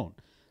well known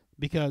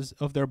because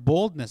of their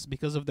boldness,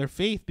 because of their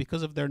faith,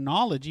 because of their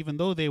knowledge, even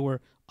though they were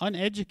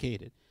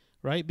uneducated,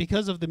 right?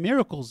 Because of the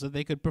miracles that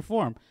they could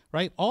perform,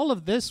 right? All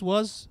of this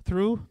was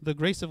through the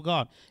grace of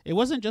God. It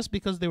wasn't just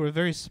because they were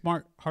very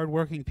smart,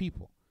 hardworking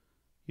people,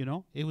 you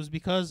know, it was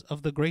because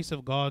of the grace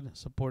of God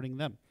supporting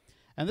them.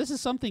 And this is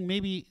something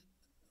maybe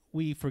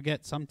we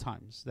forget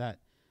sometimes, that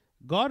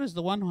God is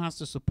the one who has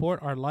to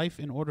support our life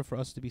in order for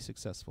us to be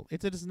successful.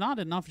 It is not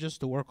enough just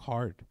to work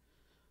hard.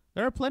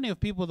 There are plenty of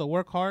people that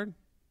work hard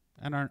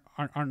and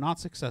are not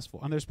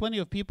successful. And there's plenty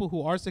of people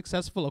who are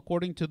successful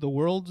according to the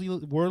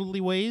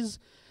worldly ways,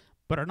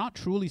 but are not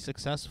truly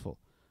successful,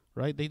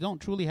 right? They don't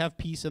truly have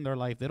peace in their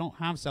life. They don't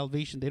have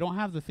salvation. They don't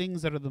have the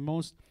things that are the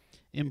most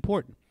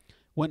important.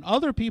 When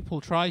other people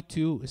try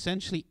to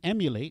essentially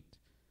emulate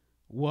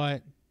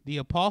what the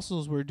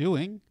apostles were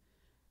doing,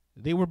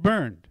 they were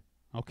burned.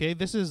 Okay,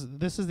 this is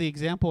the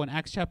example in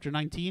Acts chapter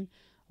 19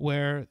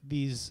 where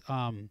these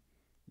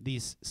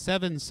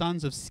 7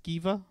 sons of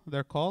Sceva,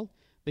 they're called,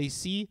 they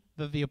see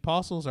that the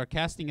apostles are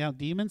casting out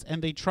demons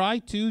and they try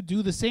to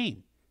do the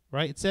same,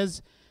 right? It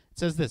says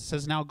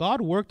this, now God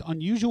worked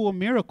unusual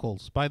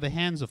miracles by the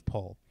hands of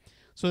Paul,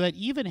 so that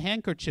even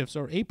handkerchiefs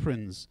or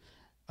aprons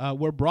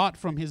were brought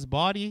from his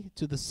body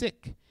to the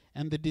sick,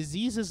 and the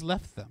diseases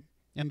left them,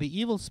 and the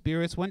evil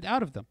spirits went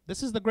out of them.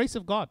 This is the grace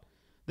of God.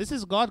 This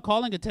is God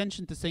calling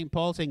attention to St.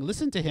 Paul, saying,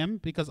 listen to him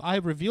because I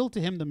have revealed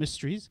to him the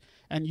mysteries,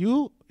 and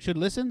you should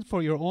listen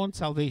for your own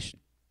salvation.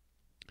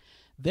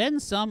 Then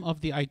some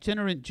of the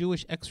itinerant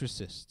Jewish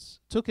exorcists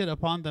took it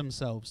upon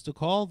themselves to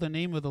call the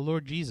name of the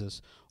Lord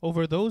Jesus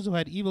over those who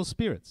had evil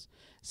spirits,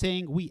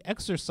 saying, we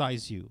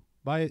exorcise you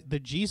by the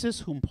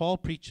Jesus whom Paul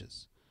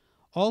preaches.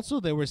 Also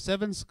there were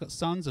 7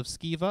 sons of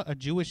Sceva, a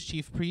Jewish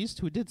chief priest,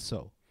 who did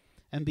so.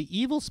 And the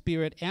evil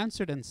spirit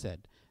answered and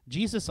said,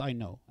 Jesus I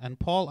know, and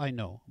Paul I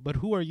know, but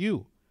who are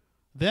you?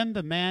 Then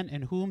the man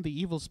in whom the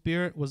evil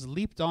spirit was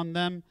leaped on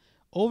them,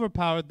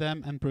 overpowered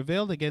them, and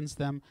prevailed against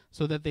them,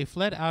 so that they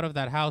fled out of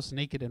that house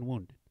naked and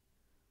wounded.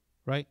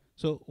 Right?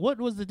 So what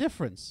was the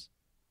difference?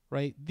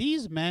 Right?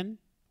 These men,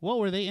 what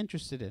were they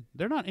interested in?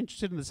 They're not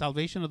interested in the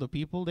salvation of the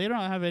people. They don't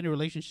have any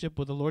relationship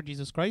with the Lord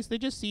Jesus Christ. They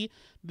just see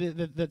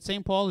that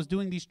St. Paul is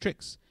doing these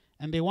tricks,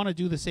 and they want to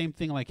do the same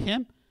thing like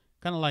him,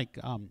 kind of like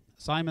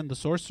Simon the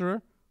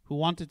sorcerer, who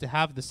wanted to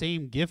have the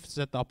same gifts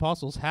that the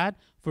apostles had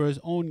for his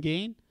own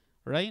gain,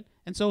 right?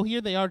 And so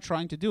here they are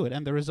trying to do it,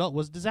 and the result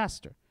was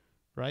disaster,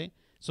 right?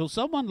 So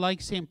someone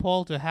like St.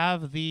 Paul, to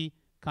have the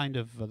kind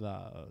of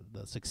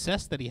the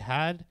success that he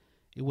had,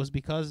 it was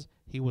because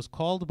he was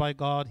called by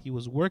God. He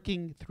was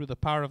working through the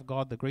power of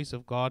God, the grace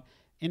of God,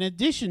 in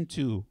addition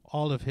to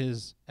all of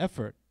his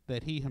effort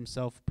that he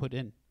himself put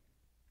in.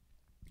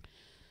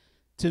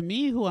 To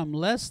me, who am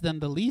less than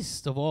the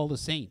least of all the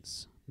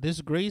saints, this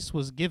grace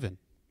was given,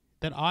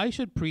 that I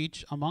should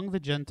preach among the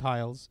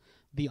Gentiles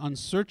the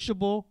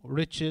unsearchable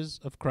riches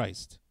of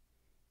Christ.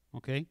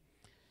 Okay?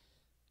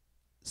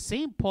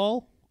 St.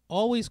 Paul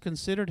always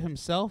considered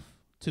himself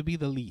to be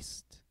the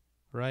least,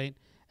 right?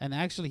 And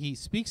actually he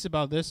speaks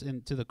about this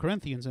to the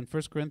Corinthians in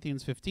 1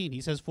 Corinthians 15. He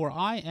says, for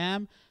I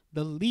am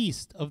the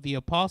least of the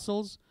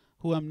apostles,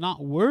 who am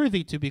not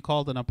worthy to be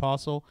called an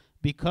apostle,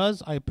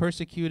 because I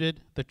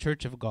persecuted the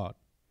church of God.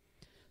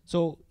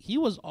 So he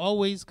was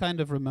always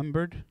kind of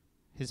remembered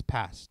his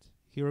past.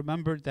 He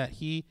remembered that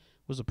he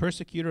was a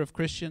persecutor of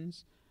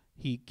Christians.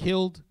 He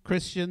killed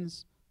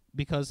Christians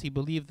because he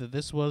believed that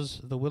this was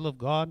the will of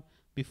God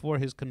before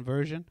his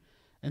conversion.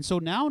 And so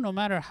now, no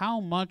matter how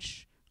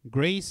much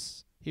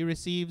grace he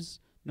receives,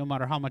 no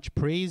matter how much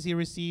praise he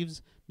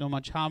receives, no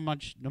matter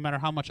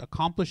how much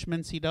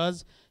accomplishments he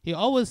does, he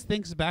always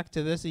thinks back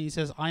to this and he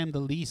says, I am the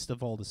least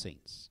of all the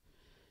saints.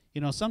 You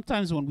know,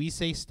 sometimes when we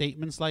say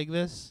statements like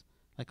this,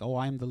 like, oh,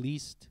 I am the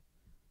least,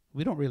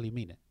 we don't really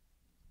mean it.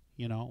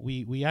 You know,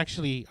 we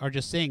actually are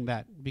just saying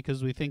that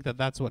because we think that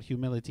that's what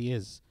humility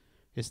is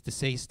to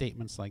say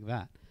statements like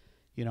that.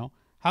 You know,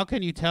 how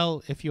can you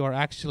tell if you are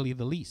actually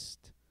the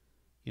least?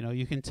 You know,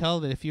 you can tell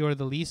that if you are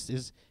the least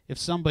is if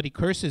somebody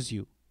curses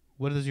you,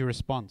 what is your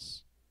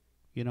response?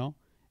 You know,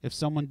 if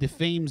someone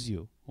defames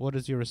you, what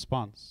is your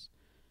response?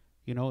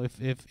 You know,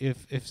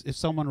 if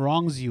someone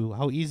wrongs you,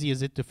 how easy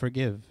is it to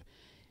forgive?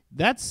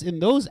 That's in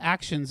those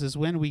actions is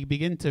when we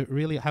begin to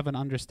really have an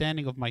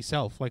understanding of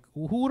myself. Like,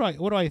 what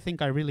do I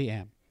think I really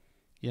am?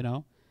 You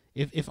know,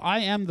 if I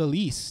am the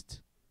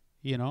least,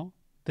 you know,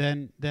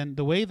 then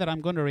the way that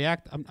I'm going to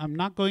react, I'm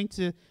not going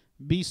to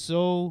be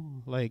so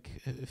like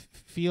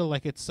feel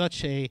like it's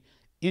such a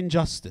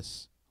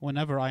injustice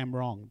whenever I am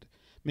wronged.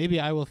 Maybe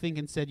I will think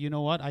instead, you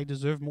know what, I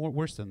deserve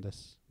worse than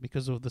this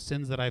because of the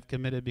sins that I've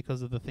committed,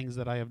 because of the things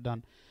that I have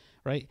done,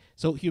 right?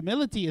 So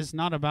humility is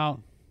not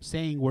about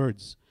saying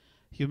words.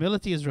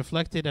 Humility is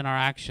reflected in our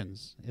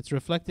actions. It's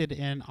reflected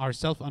in our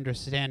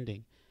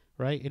self-understanding,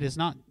 right? It is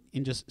not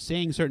in just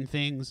saying certain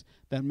things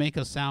that make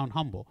us sound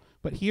humble.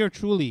 But here,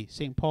 truly,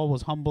 St. Paul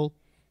was humble,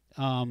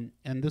 and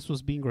this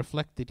was being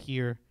reflected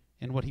here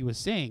in what he was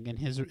saying, and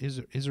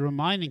his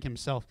reminding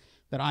himself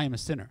that I am a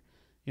sinner.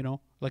 You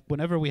know, like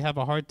whenever we have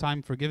a hard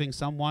time forgiving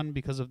someone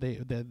because of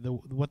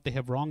what they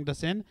have wronged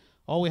us in,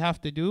 all we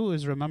have to do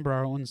is remember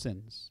our own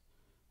sins.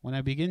 When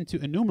I begin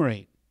to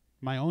enumerate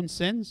my own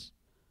sins,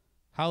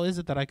 how is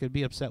it that I could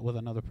be upset with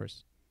another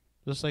person?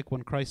 Just like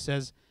when Christ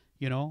says,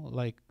 you know,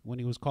 like when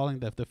he was calling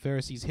the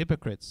Pharisees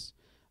hypocrites,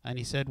 and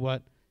he said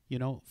what, you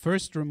know,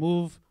 first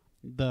remove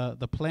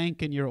the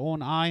plank in your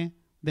own eye,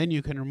 then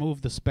you can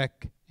remove the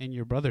speck in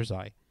your brother's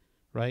eye,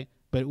 right?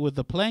 But with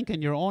the plank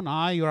in your own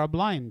eye, you are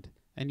blind,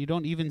 and you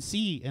don't even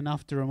see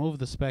enough to remove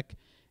the speck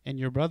in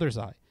your brother's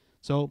eye.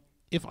 So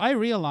if I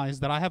realize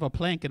that I have a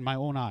plank in my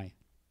own eye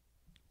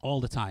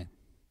all the time,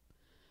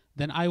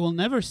 then I will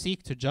never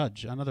seek to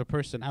judge another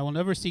person. I will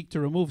never seek to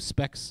remove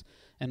specks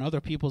in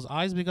other people's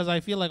eyes, because I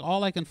feel like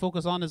all I can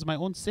focus on is my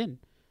own sin.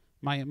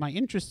 My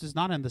interest is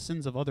not in the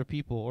sins of other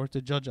people, or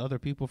to judge other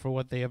people for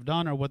what they have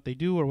done or what they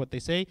do or what they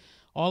say.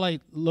 All I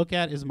look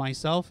at is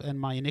myself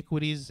and my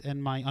iniquities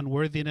and my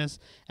unworthiness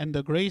and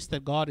the grace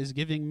that God is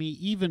giving me,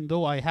 even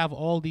though I have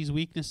all these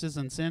weaknesses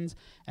and sins,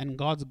 and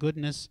God's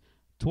goodness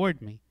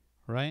toward me,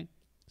 right?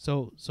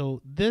 So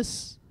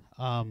this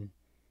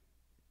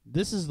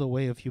is the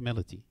way of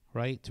humility,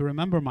 right? To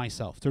remember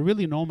myself, to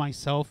really know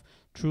myself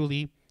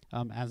truly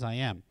as I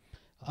am.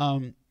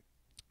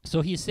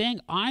 So he's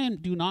saying, I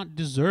do not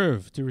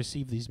deserve to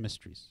receive these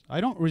mysteries.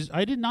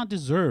 I did not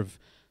deserve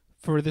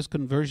for this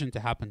conversion to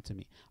happen to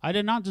me. I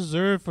did not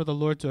deserve for the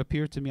Lord to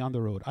appear to me on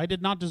the road. I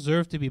did not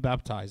deserve to be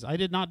baptized. I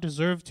did not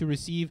deserve to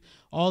receive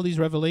all these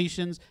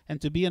revelations and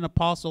to be an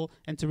apostle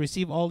and to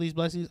receive all these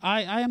blessings.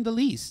 I am the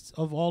least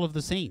of all of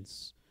the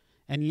saints.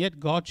 And yet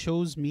God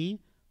chose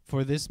me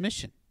for this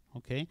mission,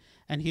 okay?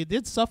 And he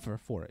did suffer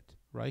for it,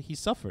 right? He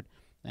suffered.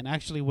 And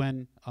actually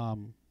when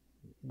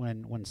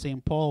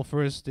St. Paul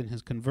first in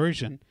his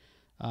conversion,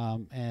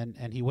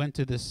 and he went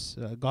to this,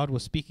 God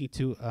was speaking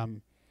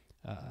to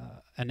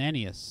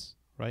Ananias,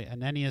 right?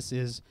 Ananias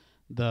is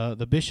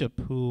the bishop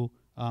who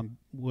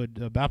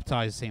would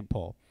baptize St.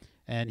 Paul.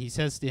 And he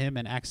says to him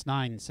in Acts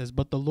 9, says,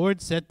 "But the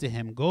Lord said to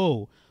him,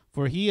 'Go,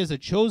 for he is a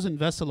chosen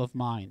vessel of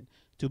mine,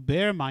 to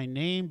bear my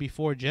name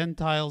before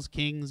Gentiles,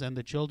 kings, and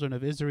the children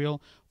of Israel,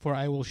 for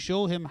I will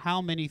show him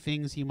how many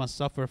things he must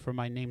suffer for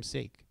my name's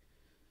sake.'"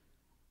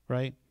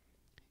 Right?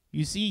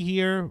 You see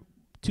here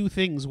two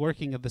things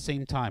working at the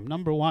same time.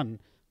 Number one,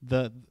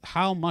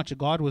 how much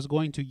God was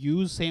going to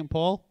use St.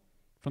 Paul.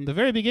 From the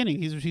very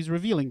beginning, he's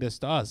revealing this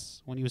to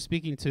us when he was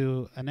speaking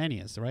to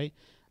Ananias, right?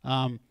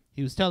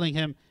 He was telling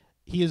him,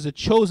 he is a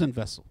chosen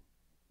vessel.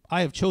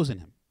 I have chosen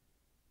him,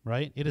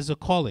 right? It is a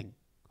calling.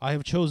 I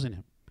have chosen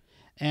him.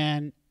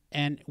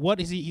 And what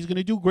is he? He's going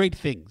to do great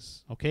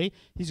things, okay?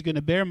 He's going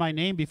to bear my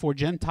name before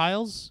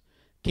Gentiles,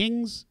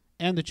 kings,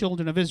 and the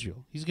children of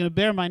Israel. He's going to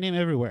bear my name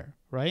everywhere,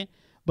 right?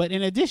 But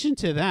in addition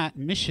to that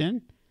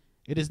mission,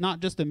 it is not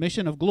just a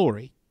mission of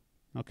glory,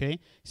 okay?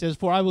 He says,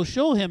 "For I will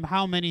show him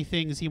how many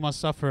things he must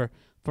suffer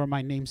for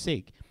my name's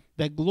sake."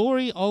 That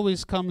glory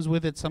always comes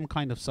with it some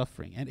kind of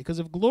suffering. And because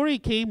if glory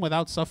came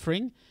without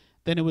suffering,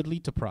 then it would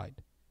lead to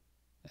pride.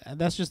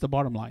 And that's just the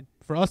bottom line.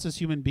 For us as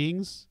human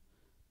beings,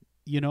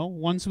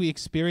 once we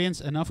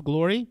experience enough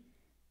glory,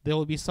 there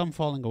will be some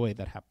falling away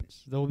that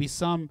happens. There will be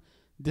some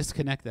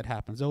disconnect that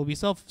happens. There will be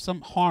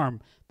some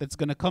harm that's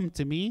going to come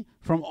to me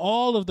from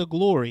all of the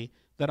glory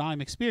that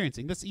I'm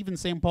experiencing. That's even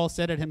St. Paul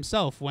said it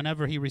himself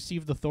whenever he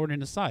received the thorn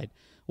in his side.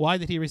 Why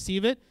did he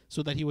receive it?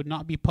 So that he would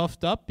not be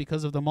puffed up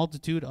because of the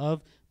multitude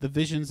of the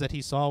visions that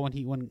he saw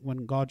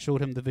when God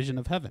showed him the vision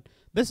of heaven.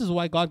 This is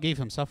why God gave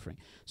him suffering.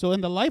 So in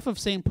the life of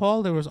St.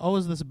 Paul, there was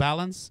always this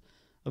balance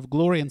of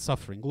glory and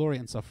suffering, glory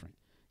and suffering.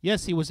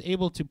 Yes, he was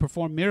able to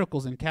perform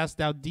miracles and cast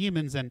out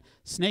demons, and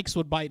snakes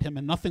would bite him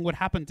and nothing would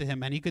happen to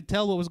him, and he could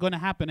tell what was going to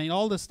happen, and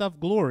all this stuff,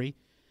 glory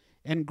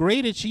and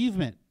great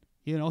achievement.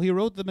 He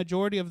wrote the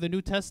majority of the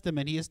New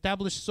Testament. He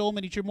established so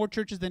many more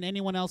churches than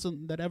anyone else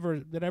that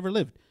ever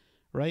lived,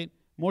 right?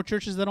 More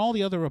churches than all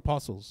the other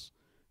apostles,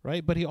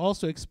 right? But he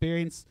also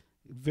experienced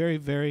very,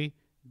 very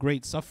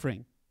great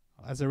suffering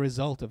as a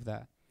result of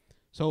that.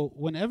 So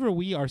whenever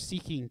we are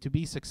seeking to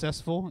be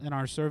successful in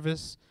our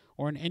service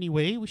or in any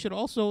way, we should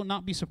also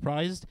not be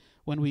surprised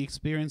when we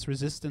experience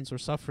resistance or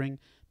suffering,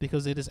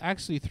 because it is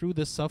actually through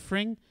this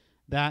suffering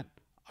that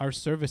our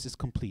service is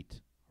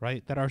complete,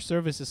 right? That our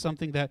service is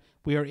something that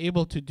we are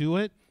able to do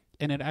it,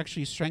 and it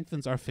actually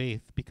strengthens our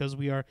faith because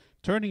we are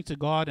turning to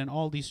God in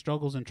all these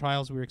struggles and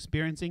trials we're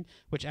experiencing,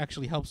 which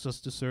actually helps us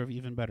to serve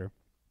even better.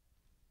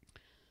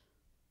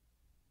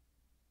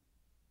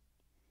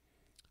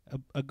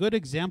 A good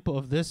example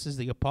of this is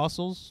the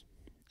apostles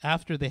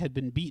after they had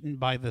been beaten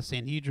by the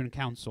Sanhedrin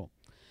council.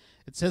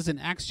 It says in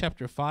Acts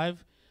chapter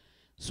 5,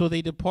 "So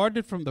they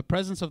departed from the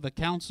presence of the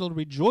council,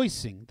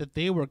 rejoicing that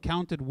they were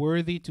counted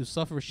worthy to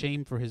suffer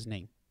shame for his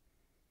name."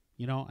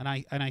 And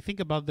I think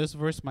about this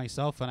verse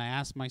myself, and I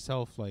ask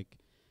myself, like,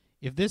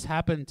 if this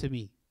happened to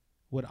me,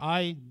 would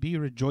I be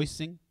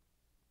rejoicing?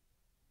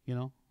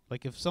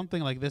 Like if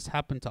something like this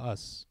happened to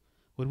us,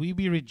 would we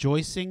be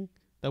rejoicing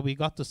that we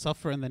got to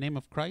suffer in the name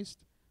of Christ?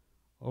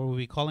 Or were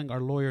we calling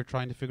our lawyer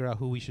trying to figure out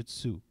who we should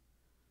sue?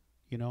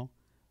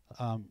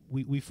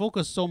 We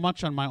focus so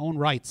much on my own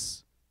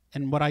rights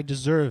and what I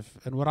deserve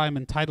and what I'm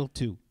entitled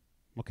to,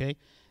 okay?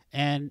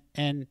 And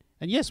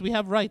yes, we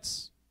have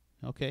rights,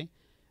 okay?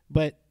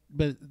 But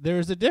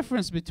there's a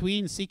difference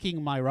between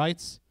seeking my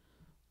rights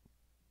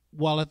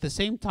while at the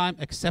same time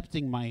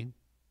accepting my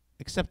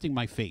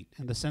fate,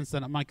 in the sense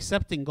that I'm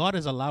accepting God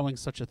is allowing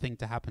such a thing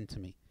to happen to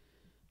me,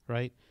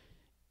 right?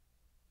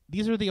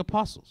 These are the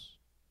apostles.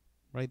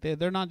 Right?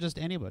 They're not just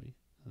anybody.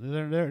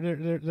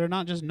 They're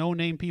not just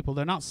no-name people.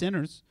 They're not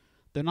sinners.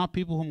 They're not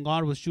people whom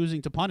God was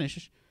choosing to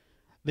punish.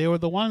 They were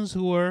the ones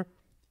who were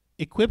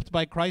equipped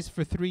by Christ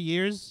for 3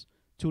 years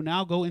to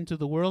now go into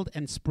the world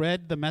and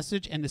spread the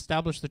message and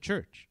establish the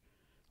church.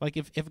 Like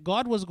if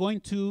God was going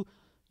to,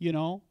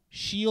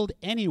 shield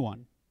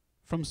anyone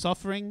from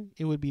suffering,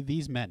 it would be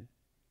these men.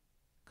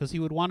 Because he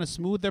would want to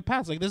smooth their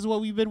paths. Like, this is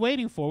what we've been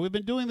waiting for. We've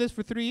been doing this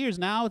for 3 years.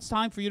 Now it's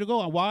time for you to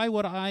go. Why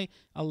would I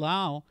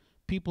allow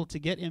people to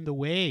get in the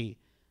way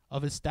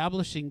of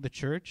establishing the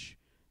church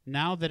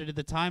now that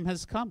the time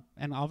has come?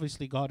 And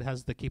obviously God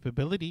has the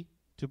capability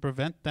to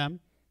prevent them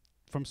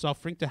from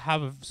suffering, to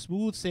have a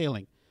smooth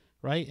sailing,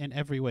 right, in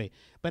every way.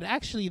 But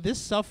actually this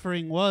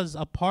suffering was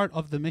a part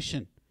of the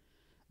mission,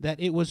 that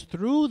it was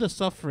through the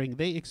suffering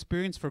they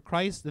experienced for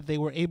Christ that they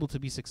were able to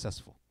be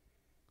successful.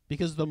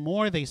 Because the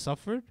more they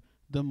suffered,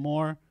 the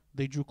more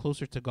they drew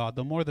closer to God,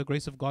 the more the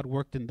grace of God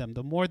worked in them,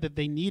 the more that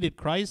they needed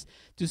Christ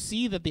to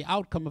see that the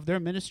outcome of their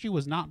ministry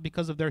was not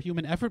because of their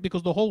human effort,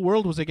 because the whole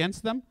world was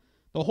against them.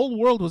 The whole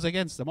world was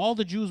against them. All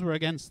the Jews were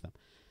against them.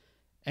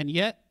 And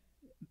yet,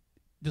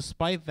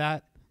 despite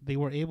that, they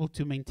were able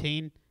to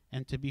maintain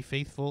and to be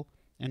faithful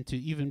and to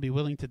even be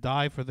willing to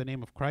die for the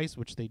name of Christ,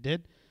 which they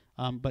did,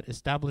 but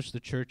establish the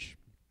church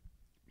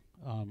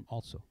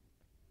also.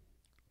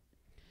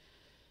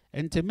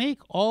 And to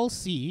make all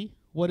see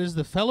what is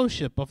the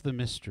fellowship of the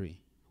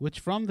mystery, which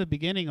from the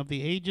beginning of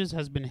the ages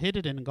has been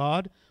hidden in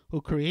God,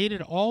 who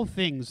created all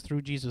things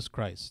through Jesus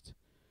Christ.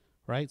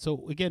 Right?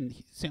 So again,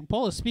 St.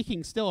 Paul is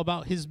speaking still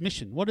about his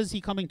mission. What is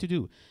he coming to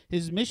do?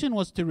 His mission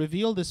was to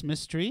reveal this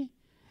mystery,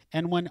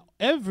 and when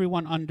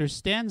everyone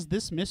understands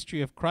this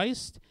mystery of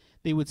Christ,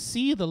 they would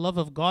see the love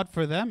of God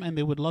for them, and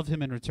they would love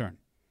him in return.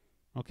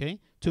 Okay?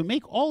 To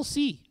make all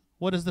see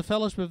what is the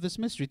fellowship of this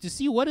mystery, to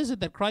see what is it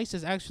that Christ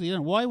has actually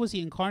done. Why was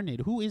he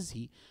incarnated? Who is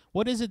he?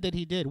 What is it that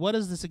he did? What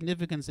is the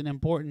significance and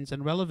importance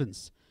and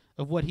relevance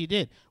of what he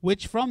did,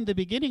 which from the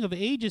beginning of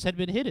ages had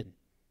been hidden,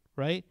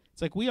 right?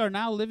 It's like we are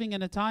now living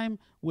in a time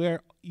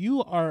where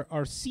you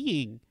are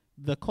seeing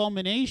the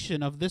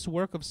culmination of this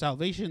work of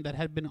salvation that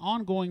had been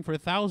ongoing for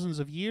thousands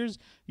of years.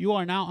 You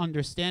are now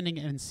understanding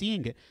and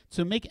seeing it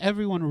to make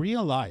everyone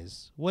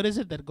realize what is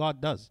it that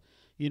God does.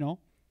 You know,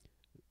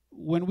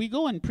 when we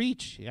go and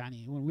preach,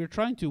 when we're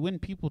trying to win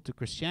people to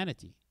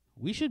Christianity,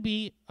 we should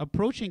be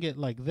approaching it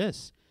like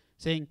this,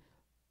 saying,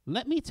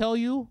 let me tell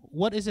you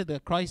what is it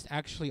that Christ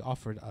actually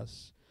offered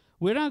us.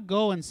 We're not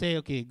go and say,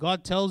 okay,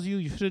 God tells you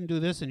you shouldn't do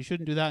this and you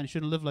shouldn't do that and you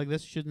shouldn't live like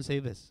this, you shouldn't say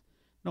this.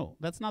 No,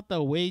 that's not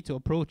the way to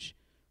approach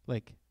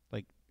like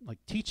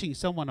teaching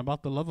someone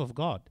about the love of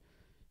God.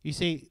 You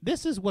say,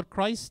 this is what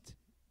Christ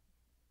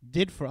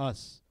did for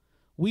us.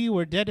 We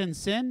were dead in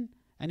sin,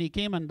 and he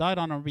came and died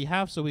on our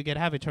behalf so we could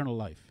have eternal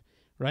life.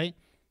 Right?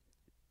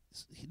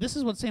 This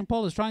is what St.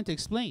 Paul is trying to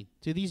explain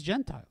to these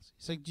Gentiles.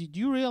 He's like, do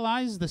you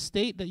realize the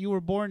state that you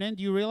were born in?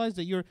 Do you realize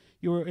that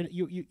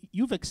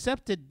you've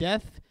accepted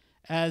death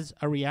as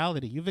a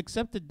reality? You've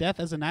accepted death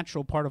as a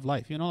natural part of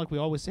life. You know, like we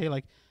always say,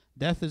 like,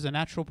 death is a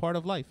natural part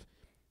of life.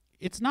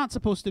 It's not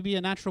supposed to be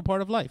a natural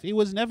part of life. It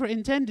was never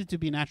intended to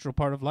be a natural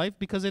part of life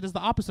because it is the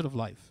opposite of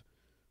life.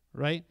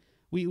 Right?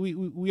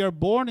 We are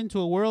born into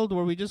a world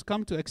where we just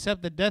come to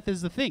accept that death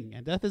is the thing,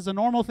 and death is a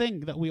normal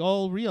thing that we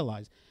all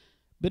realize.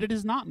 But it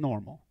is not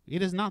normal.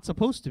 It is not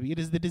supposed to be. It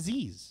is the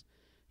disease.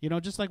 You know,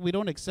 just like we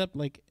don't accept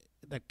like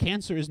that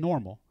cancer is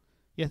normal.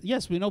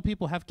 Yes, we know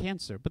people have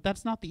cancer, but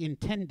that's not the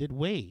intended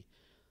way.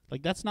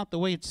 Like that's not the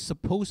way it's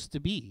supposed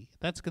to be.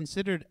 That's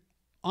considered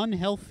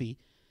unhealthy,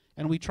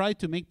 and we try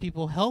to make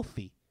people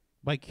healthy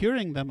by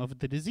curing them of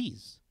the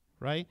disease,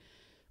 right?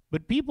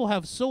 But people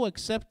have so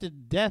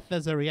accepted death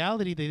as a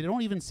reality that they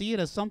don't even see it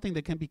as something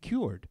that can be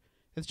cured.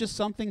 It's just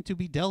something to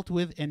be dealt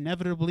with.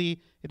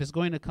 Inevitably, it is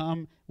going to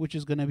come, which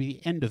is going to be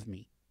the end of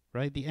me,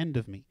 right? The end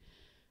of me.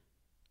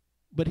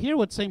 But here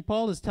what St.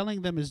 Paul is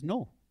telling them is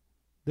no.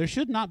 There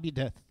should not be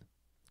death.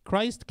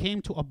 Christ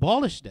came to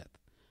abolish death.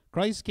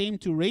 Christ came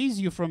to raise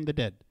you from the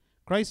dead.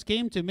 Christ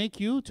came to make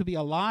you to be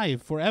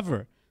alive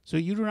forever, so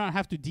you do not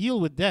have to deal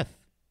with death,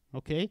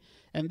 okay?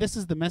 And this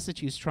is the message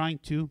he's trying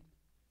to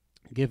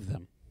give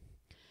them.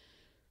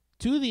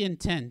 To the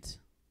intent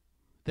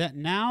that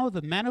now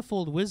the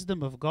manifold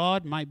wisdom of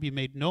God might be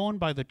made known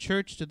by the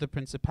church to the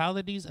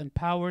principalities and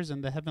powers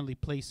in the heavenly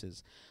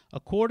places,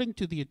 according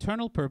to the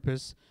eternal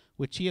purpose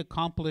which he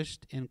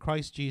accomplished in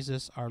Christ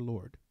Jesus our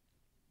Lord.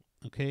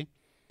 Okay?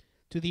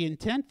 To the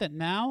intent that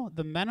now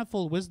the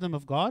manifold wisdom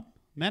of God,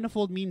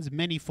 manifold means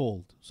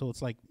manyfold, so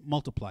it's like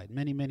multiplied,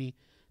 many, many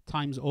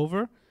times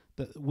over.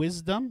 The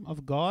wisdom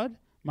of God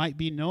might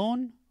be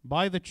known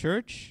by the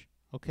church,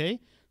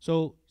 okay?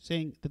 So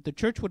saying that the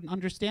church would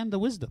understand the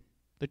wisdom.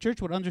 The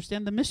church would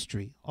understand the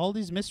mystery. All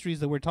these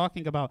mysteries that we're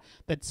talking about,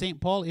 that St.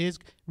 Paul is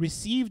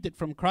received it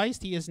from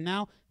Christ, he is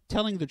now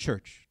telling the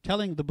church,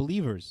 telling the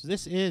believers,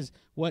 this is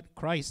what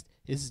Christ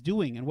is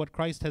doing and what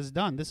Christ has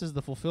done. This is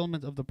the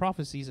fulfillment of the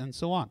prophecies and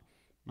so on.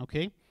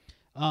 Okay?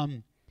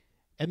 And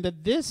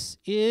that this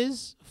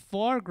is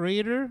far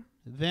greater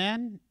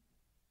than,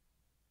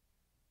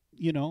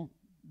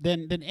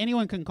 than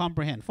anyone can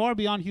comprehend, far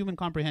beyond human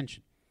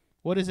comprehension.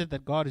 What is it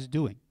that God is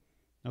doing?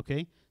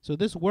 Okay? So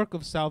this work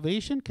of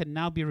salvation can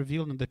now be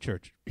revealed in the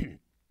church.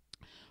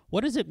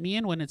 What does it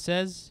mean when it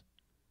says,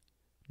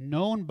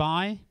 known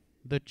by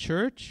the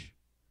church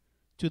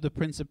to the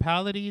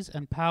principalities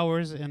and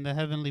powers in the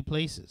heavenly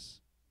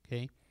places?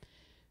 Okay?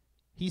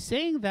 He's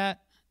saying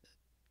that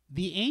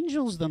the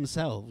angels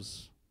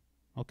themselves,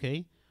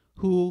 okay,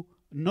 who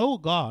know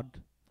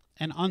God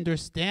and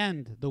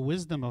understand the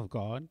wisdom of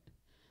God,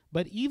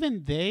 but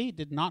even they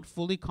did not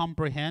fully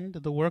comprehend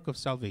the work of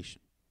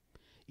salvation.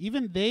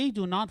 Even they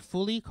do not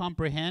fully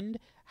comprehend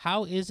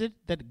how is it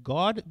that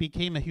God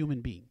became a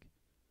human being.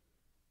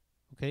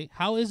 Okay?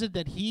 How is it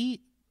that he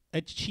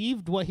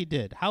achieved what he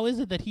did? How is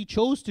it that he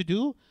chose to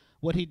do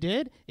what he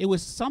did? It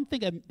was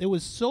something, it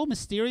was so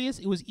mysterious,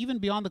 it was even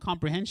beyond the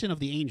comprehension of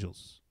the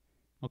angels.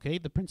 Okay,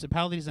 the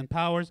principalities and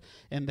powers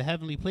in the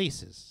heavenly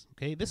places.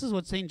 Okay, this is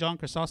what St. John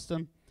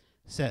Chrysostom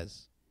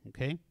says.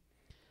 Okay,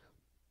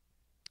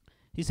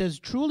 he says,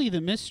 truly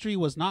the mystery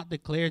was not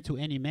declared to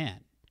any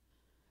man,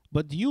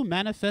 but do you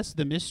manifest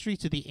the mystery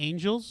to the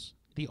angels,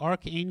 the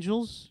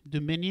archangels,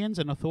 dominions,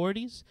 and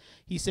authorities?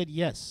 He said,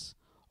 yes,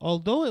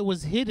 although it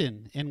was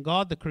hidden in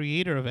God, the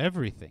creator of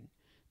everything.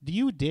 Do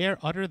you dare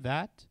utter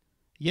that?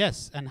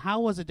 Yes, and how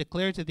was it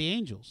declared to the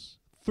angels?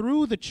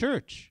 Through the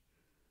church.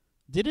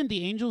 Didn't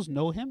the angels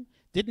know him?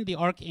 Didn't the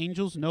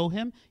archangels know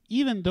him?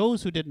 Even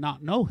those who did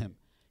not know him.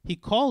 He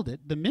called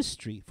it the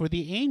mystery, for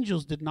the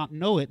angels did not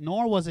know it,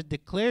 nor was it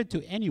declared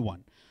to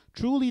anyone.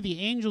 Truly the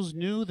angels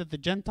knew that the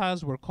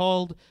Gentiles were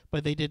called,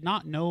 but they did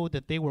not know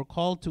that they were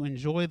called to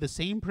enjoy the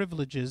same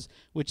privileges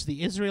which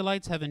the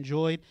Israelites have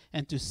enjoyed,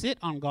 and to sit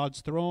on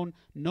God's throne.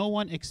 No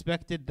one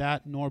expected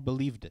that nor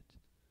believed it.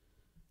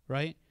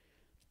 Right?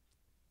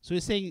 So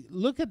he's saying,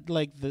 look at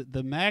like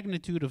the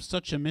magnitude of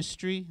such a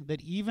mystery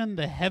that even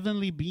the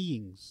heavenly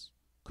beings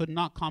could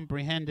not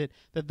comprehend it,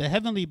 that the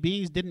heavenly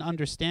beings didn't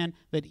understand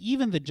that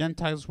even the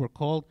Gentiles were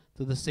called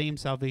to the same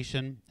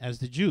salvation as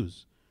the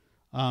Jews.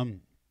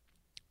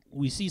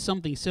 We see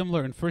something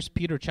similar in 1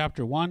 Peter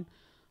chapter 1,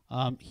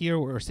 here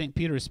where St.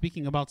 Peter is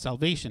speaking about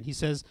salvation. He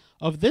says,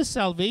 of this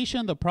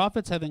salvation the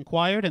prophets have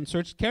inquired and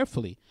searched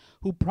carefully,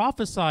 who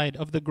prophesied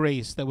of the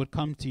grace that would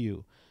come to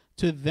you.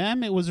 To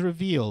them it was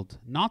revealed,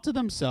 not to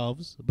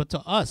themselves, but to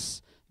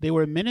us. They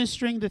were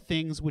ministering the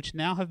things which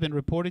now have been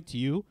reported to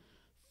you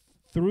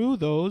through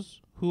those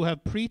who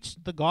have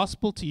preached the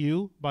gospel to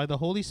you by the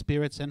Holy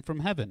Spirit sent from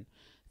heaven,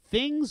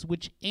 things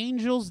which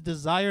angels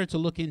desire to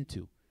look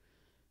into.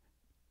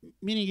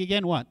 Meaning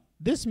again what?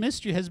 This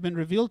mystery has been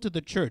revealed to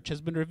the church,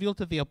 has been revealed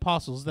to the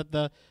apostles, that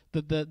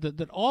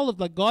that all of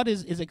that God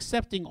is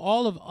accepting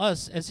all of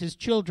us as his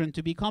children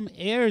to become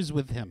heirs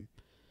with him.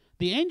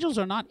 The angels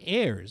are not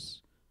heirs.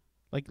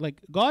 Like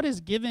God is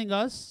giving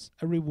us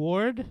a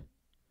reward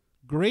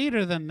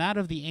greater than that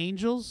of the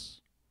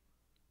angels,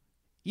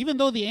 even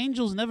though the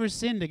angels never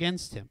sinned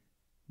against him,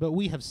 but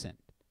we have sinned.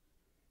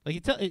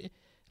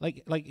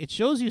 It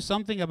shows you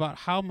something about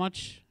how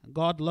much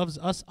God loves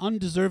us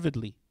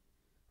undeservedly,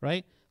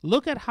 right?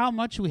 Look at how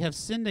much we have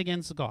sinned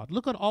against God.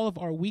 Look at all of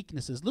our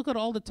weaknesses. Look at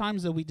all the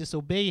times that we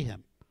disobey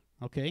him,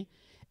 okay?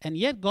 And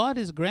yet God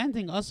is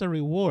granting us a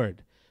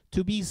reward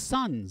to be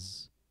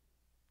sons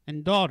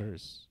and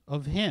daughters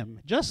of him,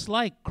 just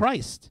like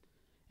Christ,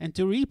 and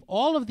to reap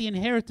all of the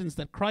inheritance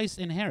that Christ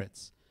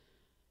inherits,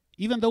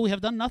 even though we have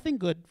done nothing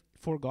good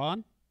for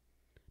God.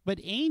 But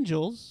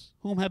angels,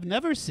 whom have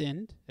never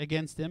sinned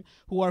against him,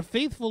 who are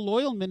faithful,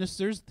 loyal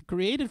ministers,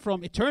 created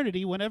from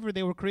eternity whenever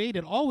they were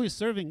created, always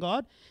serving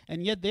God,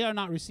 and yet they are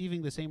not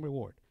receiving the same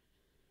reward.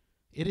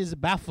 It is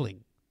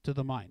baffling to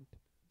the mind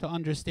to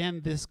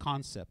understand this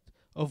concept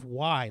of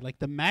why, like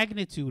the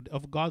magnitude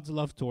of God's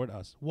love toward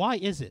us. Why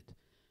is it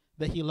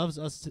that he loves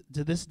us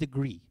to this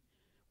degree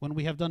when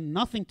we have done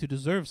nothing to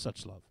deserve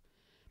such love?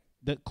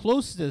 The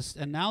closest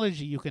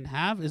analogy you can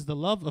have is the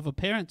love of a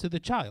parent to the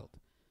child,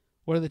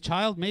 where the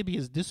child maybe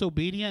is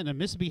disobedient and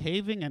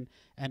misbehaving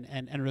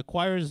and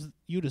requires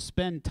you to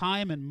spend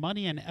time and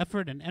money and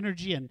effort and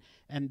energy and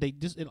they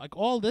like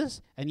all this,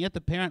 and yet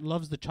the parent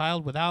loves the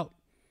child without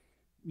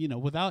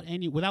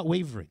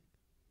wavering,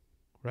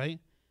 right?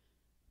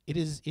 It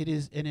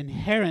is an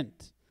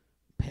inherent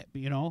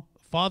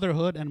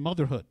fatherhood and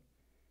motherhood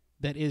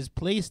that is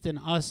placed in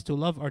us to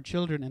love our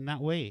children in that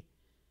way,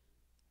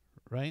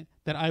 right?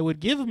 That I would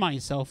give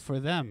myself for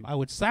them. I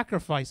would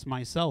sacrifice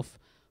myself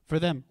for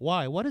them.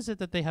 Why? What is it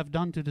that they have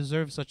done to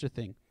deserve such a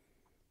thing?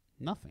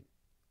 Nothing.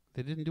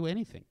 They didn't do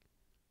anything,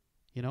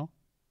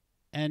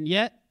 And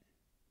yet,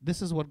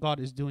 this is what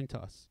God is doing to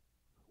us.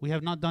 We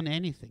have not done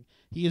anything.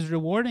 He is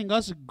rewarding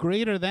us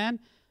greater than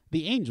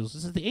the angels.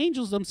 This is the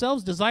angels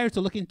themselves desire to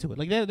look into it.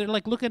 Like they're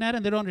like looking at it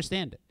and they don't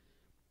understand it.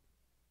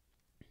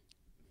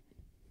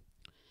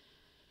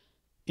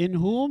 In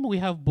whom we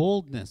have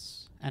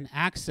boldness and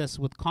access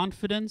with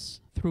confidence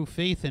through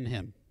faith in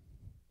him.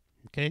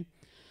 Okay?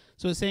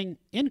 So it's saying,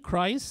 in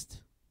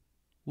Christ,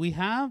 we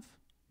have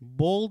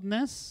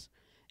boldness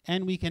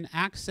and we can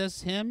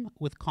access him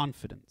with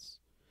confidence.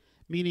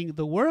 Meaning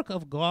the work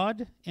of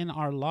God in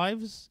our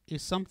lives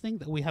is something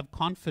that we have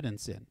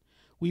confidence in.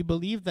 We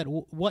believe that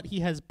what he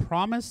has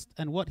promised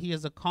and what he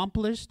has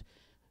accomplished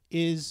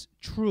is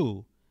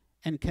true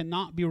and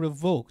cannot be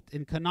revoked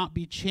and cannot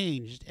be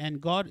changed.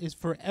 And God is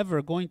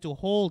forever going to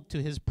hold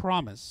to his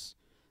promise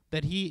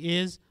that he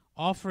is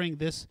offering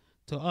this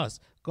to us.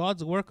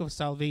 God's work of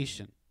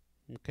salvation.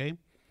 Okay?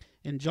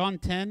 In John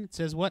 10, it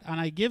says what? And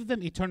I give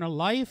them eternal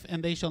life,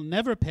 and they shall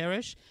never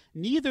perish,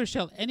 neither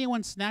shall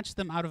anyone snatch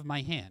them out of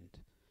my hand.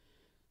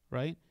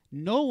 Right?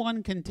 No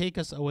one can take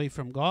us away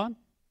from God.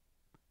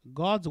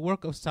 God's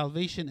work of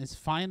salvation is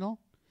final.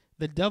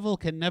 The devil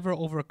can never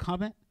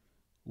overcome it.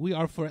 We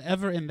are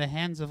forever in the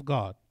hands of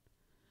God.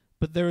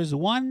 But there is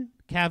one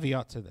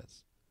caveat to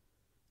this.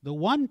 The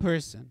one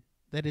person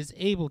that is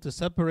able to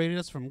separate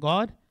us from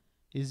God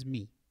is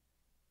me.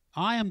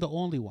 I am the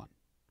only one.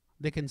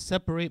 that can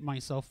separate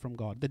myself from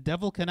God. The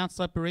devil cannot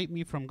separate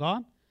me from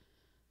God.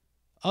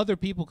 Other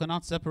people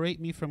cannot separate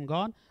me from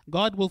God.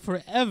 God will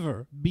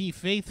forever be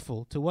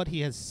faithful to what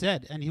he has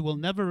said, and he will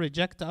never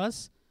reject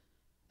us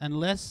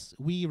unless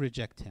we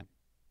reject him,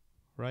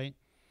 right?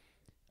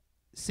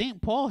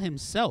 St. Paul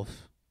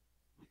himself,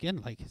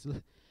 again,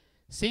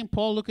 St.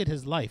 Paul, look at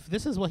his life.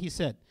 This is what he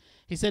said.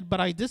 He said, "But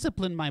I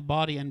discipline my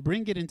body and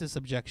bring it into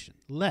subjection,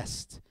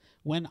 lest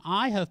when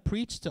I have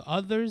preached to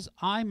others,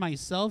 I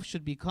myself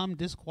should become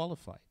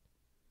disqualified."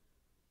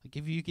 Like,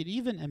 if you could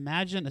even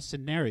imagine a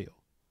scenario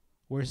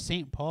where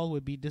St. Paul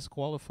would be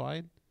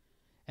disqualified,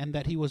 and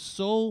that he was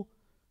so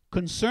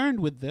concerned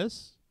with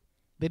this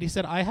that he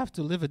said, I have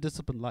to live a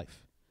disciplined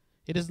life.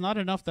 It is not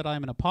enough that I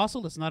am an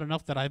apostle. It's not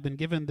enough that I've been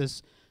given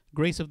this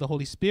grace of the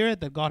Holy Spirit,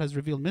 that God has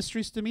revealed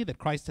mysteries to me, that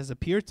Christ has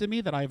appeared to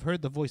me, that I have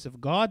heard the voice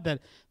of God,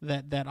 that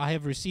I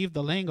have received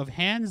the laying of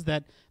hands,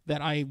 that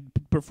I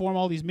perform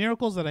all these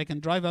miracles, that I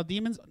can drive out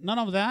demons. None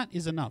of that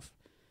is enough,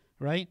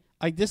 right?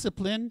 I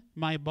discipline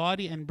my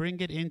body and bring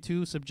it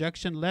into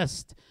subjection,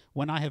 lest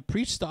when I have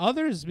preached to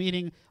others,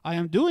 meaning I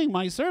am doing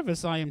my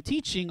service, I am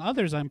teaching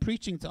others, I'm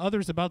preaching to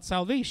others about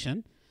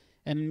salvation,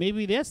 and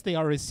maybe, yes, they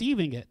are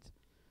receiving it,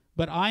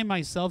 but I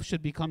myself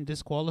should become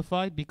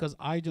disqualified because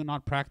I do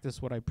not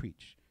practice what I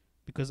preach,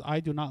 because I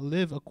do not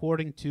live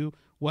according to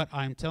what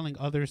I'm telling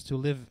others to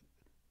live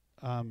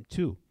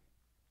to.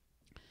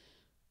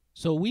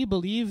 So we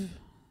believe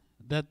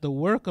that the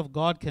work of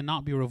God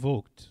cannot be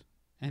revoked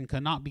and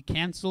cannot be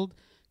canceled,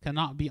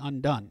 cannot be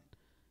undone.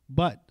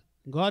 But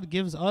God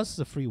gives us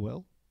the free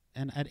will,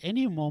 and at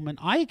any moment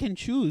I can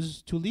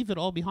choose to leave it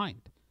all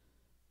behind.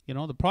 You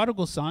know, the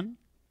prodigal son,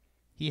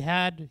 he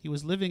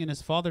was living in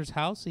his father's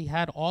house. He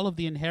had all of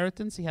the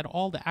inheritance. He had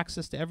all the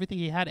access to everything.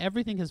 He had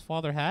everything his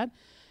father had.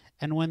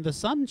 And when the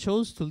son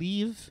chose to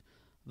leave,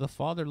 the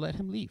father let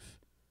him leave.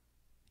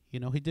 You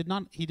know, he did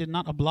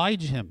not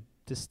oblige him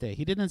to stay.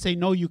 He didn't say,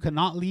 no, you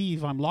cannot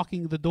leave. I'm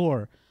locking the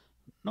door.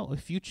 No,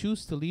 if you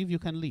choose to leave, you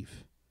can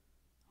leave.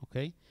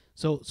 Okay?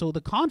 So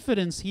the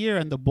confidence here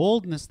and the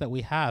boldness that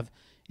we have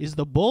is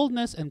the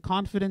boldness and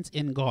confidence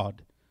in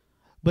God.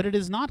 But it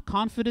is not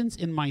confidence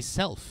in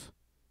myself.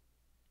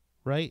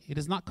 Right? It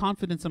is not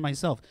confidence in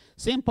myself.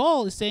 St.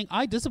 Paul is saying,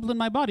 I discipline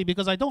my body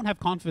because I don't have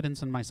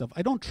confidence in myself.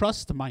 I don't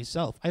trust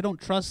myself. I don't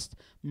trust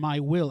my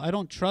will. I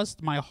don't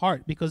trust my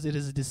heart because it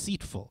is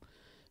deceitful.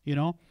 You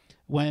know,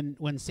 when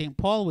St.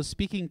 Paul was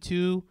speaking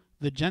to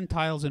the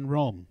Gentiles in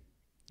Rome,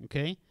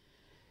 okay,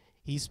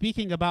 he's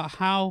speaking about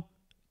how,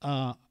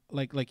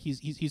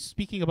 he's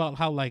speaking about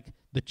how like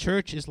the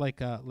church is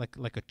like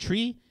a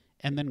tree,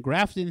 and then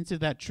grafted into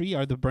that tree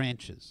are the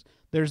branches.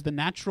 There's the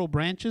natural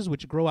branches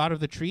which grow out of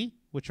the tree,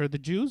 which are the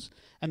Jews,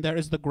 and there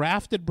is the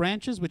grafted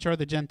branches, which are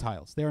the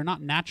Gentiles. They are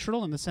not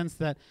natural in the sense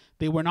that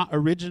they were not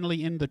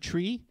originally in the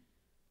tree,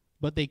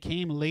 but they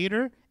came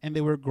later, and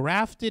they were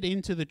grafted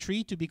into the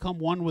tree to become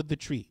one with the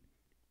tree.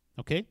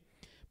 Okay?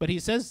 But he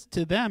says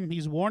to them,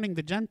 he's warning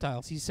the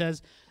Gentiles, he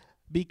says,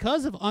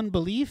 because of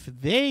unbelief,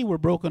 they were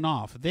broken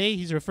off.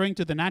 He's referring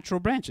to the natural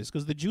branches,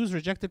 because the Jews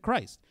rejected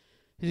Christ.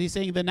 He's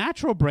saying the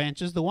natural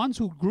branches, the ones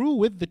who grew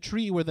with the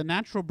tree were the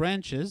natural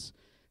branches,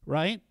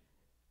 right?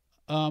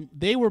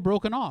 They were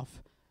broken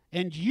off.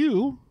 And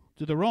you,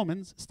 to the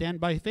Romans, stand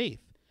by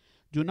faith.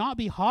 Do not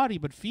be haughty,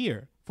 but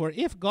fear. For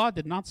if God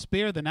did not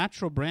spare the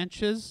natural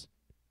branches,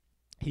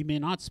 he may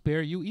not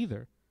spare you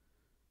either.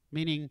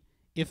 Meaning,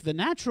 if the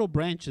natural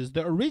branches,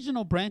 the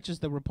original branches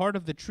that were part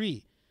of the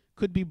tree,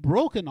 could be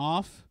broken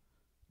off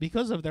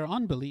because of their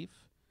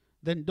unbelief,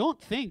 then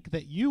don't think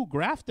that you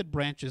grafted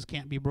branches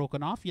can't be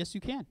broken off. Yes,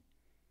 you can.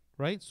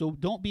 Right? So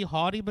don't be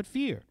haughty, but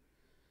fear.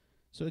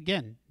 So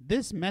again,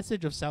 this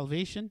message of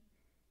salvation,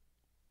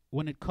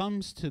 when it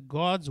comes to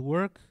God's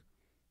work,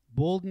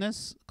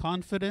 boldness,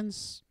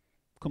 confidence,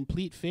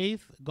 complete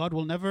faith, God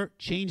will never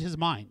change his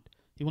mind.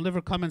 He will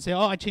never come and say,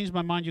 oh, I changed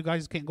my mind, you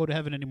guys can't go to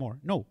heaven anymore.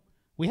 No.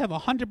 We have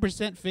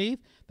 100% faith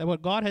that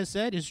what God has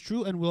said is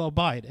true and will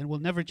abide and will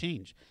never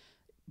change.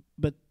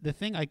 But the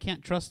thing I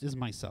can't trust is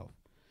myself.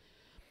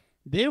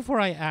 Therefore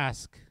I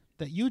ask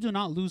that you do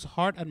not lose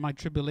heart at my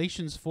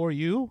tribulations for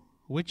you,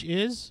 which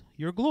is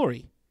your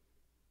glory.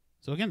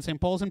 So again, St.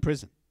 Paul's in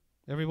prison.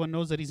 Everyone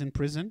knows that he's in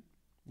prison,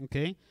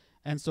 okay?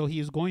 And so he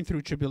is going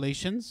through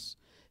tribulations.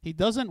 He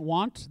doesn't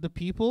want the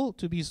people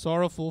to be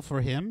sorrowful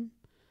for him.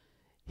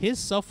 His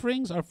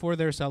sufferings are for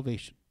their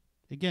salvation.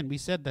 Again, we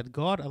said that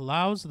God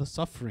allows the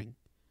suffering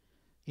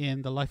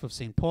in the life of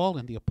St. Paul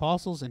and the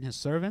apostles and his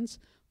servants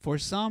for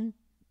some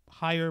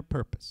higher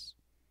purpose.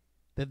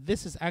 That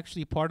this is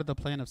actually part of the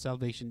plan of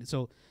salvation.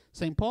 So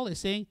St. Paul is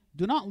saying,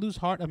 do not lose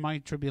heart at my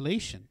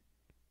tribulation,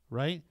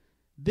 right?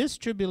 This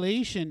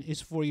tribulation is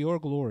for your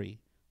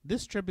glory.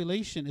 This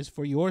tribulation is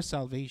for your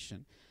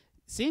salvation.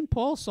 St.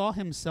 Paul saw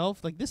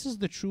himself, like this is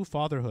the true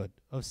fatherhood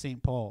of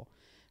St. Paul,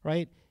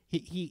 right?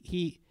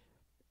 He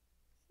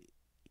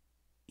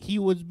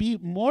would be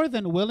more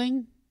than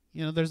willing,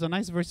 you know, there's a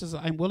nice verse that says,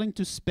 I'm willing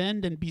to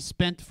spend and be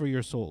spent for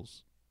your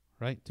souls,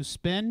 right? To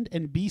spend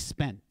and be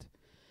spent.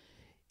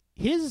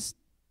 His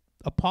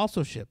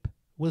apostleship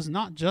was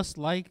not just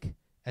like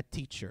a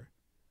teacher,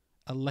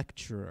 a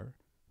lecturer,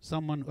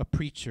 someone, a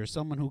preacher,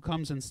 someone who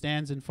comes and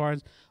stands in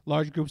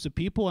large groups of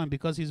people, and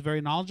because he's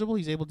very knowledgeable,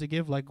 he's able to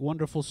give like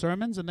wonderful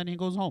sermons, and then he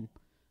goes home.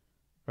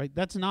 Right?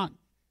 That's not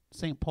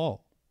St.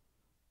 Paul.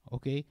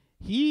 Okay?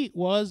 He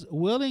was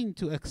willing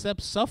to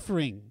accept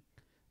suffering.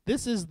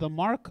 This is the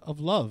mark of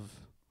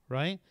love,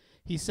 right?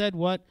 He said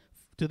what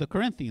to the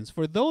Corinthians?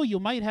 For though you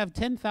might have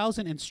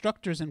 10,000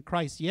 instructors in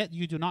Christ, yet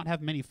you do not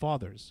have many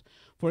fathers.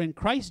 For in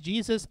Christ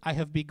Jesus I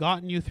have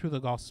begotten you through the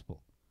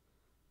gospel.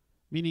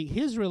 Meaning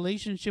his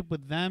relationship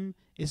with them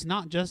is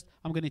not just,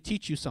 I'm going to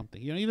teach you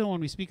something. You know, even when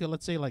we speak,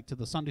 let's say like to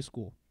the Sunday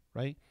school,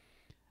 right?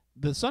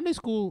 The Sunday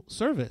school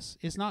service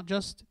is not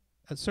just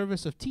a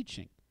service of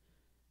teaching.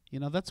 You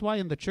know, that's why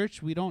in the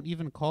church we don't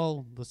even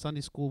call the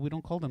Sunday school, we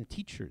don't call them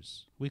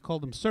teachers. We call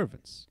them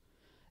servants.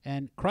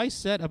 And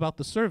Christ said about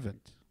the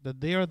servant that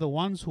they are the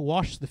ones who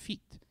wash the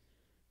feet,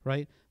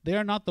 right? They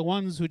are not the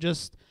ones who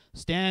just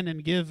stand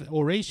and give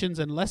orations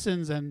and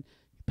lessons and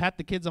pat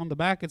the kids on the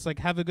back. It's like,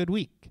 have a good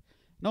week.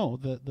 No,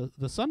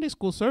 the Sunday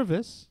school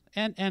service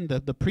and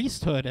the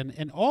priesthood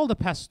and all the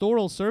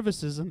pastoral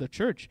services in the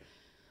church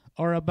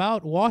are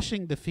about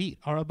washing the feet,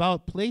 are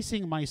about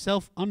placing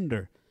myself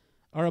under,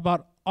 are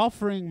about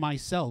offering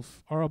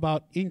myself, are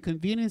about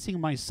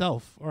inconveniencing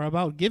myself, or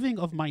about giving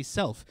of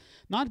myself.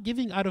 Not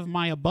giving out of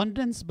my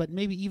abundance, but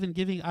maybe even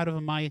giving out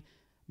of my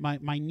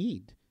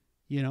need.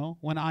 You know,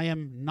 when I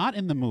am not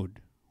in the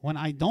mood, when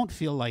I don't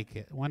feel like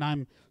it, when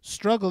I'm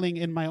struggling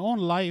in my own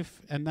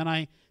life, and then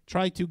I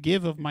try to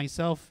give of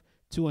myself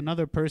to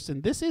another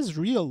person. This is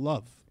real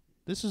love.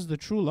 This is the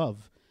true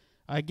love.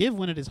 I give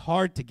when it is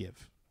hard to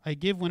give. I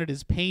give when it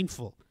is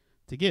painful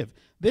to give.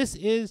 This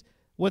is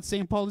what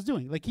St. Paul is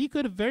doing. Like, he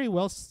could have very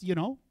well, you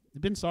know,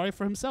 been sorry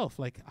for himself.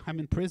 Like, I'm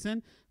in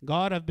prison.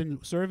 God, I've been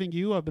serving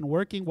you. I've been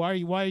working. Why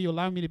are you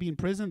allowing me to be in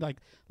prison?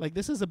 Like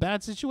this is a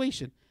bad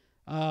situation.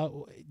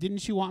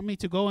 Didn't you want me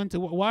to go into,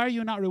 why are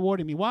you not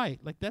rewarding me? Why?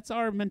 Like, that's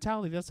our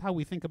mentality. That's how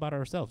we think about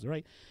ourselves,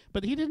 right?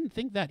 But he didn't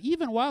think that.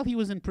 Even while he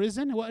was in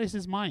prison, what is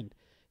his mind?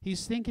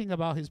 He's thinking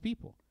about his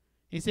people.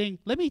 He's saying,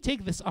 let me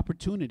take this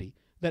opportunity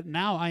that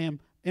now I am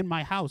in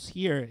my house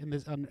here, in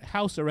this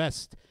house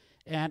arrest,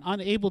 and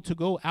unable to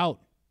go out.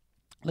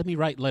 Let me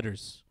write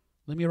letters.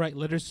 Let me write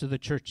letters to the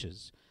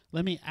churches.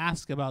 Let me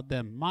ask about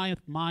them. My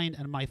mind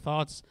and my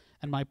thoughts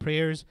and my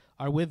prayers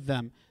are with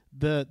them.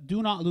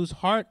 Do not lose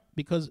heart,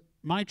 because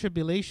my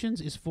tribulations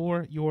is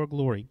for your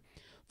glory.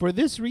 For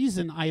this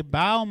reason I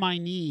bow my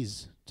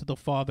knees to the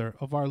Father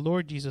of our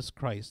Lord Jesus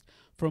Christ,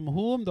 from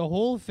whom the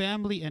whole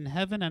family in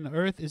heaven and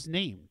earth is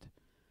named.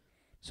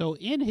 So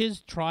in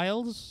his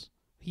trials,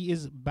 he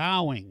is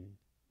bowing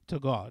to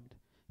God.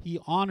 He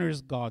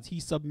honors God. He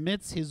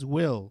submits his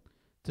will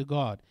to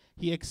God.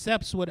 He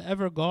accepts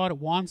whatever God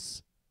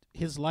wants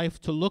his life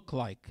to look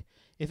like.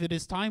 If it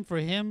is time for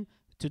him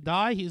to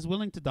die, he is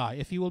willing to die.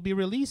 If he will be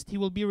released, he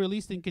will be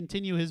released and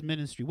continue his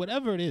ministry.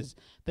 Whatever it is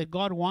that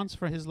God wants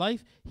for his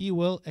life, he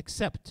will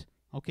accept,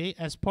 okay,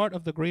 as part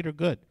of the greater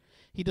good.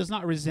 He does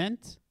not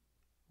resent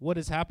what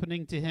is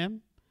happening to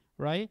him,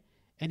 right?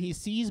 And he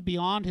sees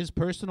beyond his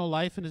personal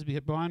life and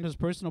beyond his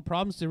personal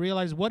problems to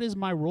realize, what is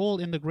my role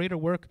in the greater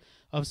work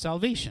of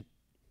salvation,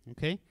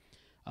 okay?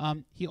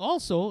 He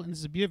also, and this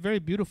is very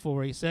beautiful,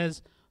 where he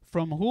says,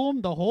 from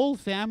whom the whole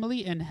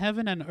family in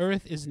heaven and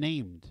earth is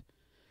named.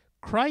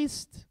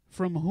 Christ,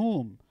 from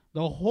whom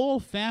the whole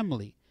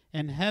family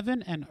in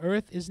heaven and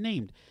earth is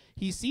named.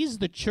 He sees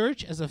the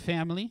church as a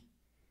family,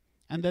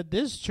 and that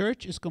this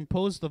church is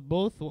composed of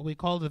both what we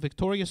call the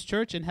victorious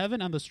church in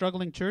heaven and the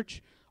struggling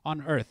church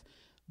on earth.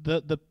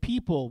 The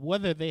people,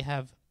 whether they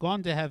have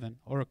gone to heaven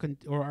or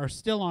are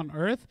still on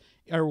earth,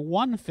 are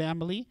one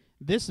family,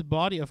 this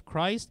body of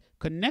Christ,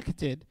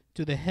 connected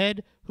to the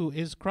head who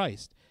is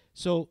Christ.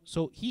 So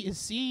he is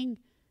seeing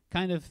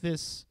kind of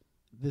this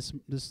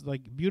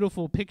like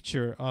beautiful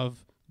picture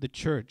of the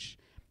church.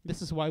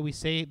 This is why we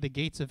say the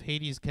gates of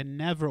Hades can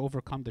never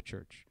overcome the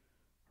church,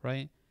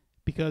 right?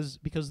 Because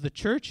the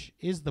church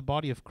is the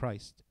body of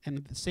Christ,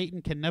 and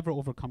Satan can never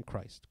overcome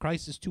Christ.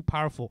 Christ is too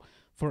powerful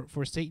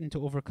for Satan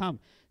to overcome.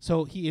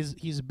 So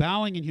he's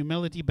bowing in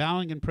humility,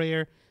 bowing in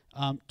prayer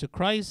to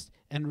Christ,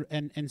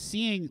 and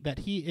seeing that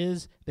he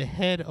is the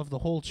head of the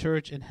whole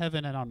church in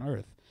heaven and on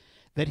earth,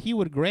 that he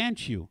would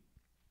grant you,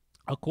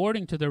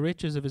 according to the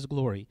riches of his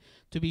glory,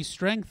 to be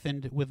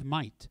strengthened with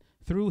might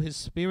through his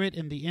Spirit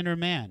in the inner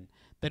man,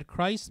 that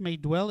Christ may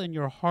dwell in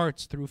your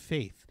hearts through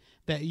faith,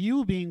 that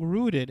you, being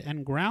rooted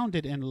and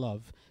grounded in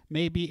love,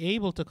 may be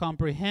able to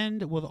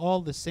comprehend with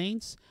all the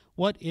saints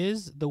what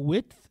is the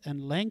width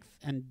and length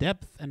and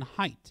depth and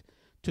height,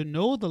 to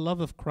know the love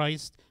of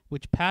Christ,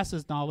 which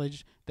passes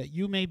knowledge, that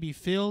you may be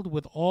filled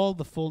with all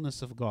the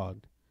fullness of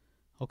God.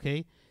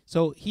 Okay?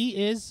 So he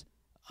is...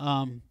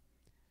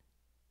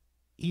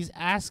 he's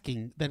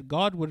asking that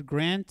God would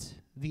grant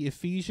the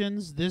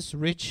Ephesians this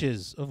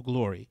riches of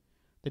glory,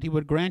 that he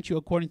would grant you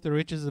according to the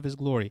riches of his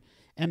glory,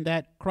 and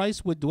that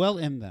Christ would dwell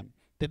in them,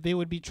 that they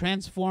would be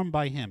transformed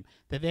by him,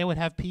 that they would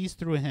have peace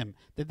through him,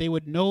 that they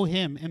would know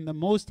him in the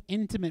most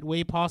intimate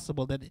way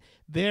possible, that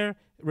their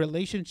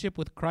relationship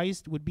with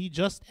Christ would be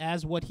just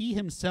as what he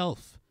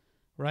himself,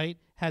 right,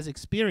 has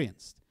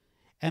experienced.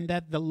 And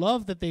that the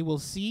love that they will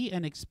see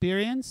and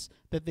experience,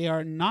 that they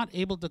are not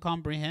able to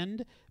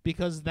comprehend,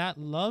 because that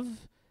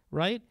love,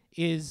 right,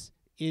 is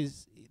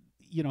he's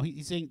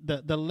saying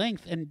the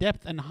length and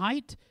depth and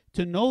height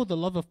to know the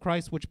love of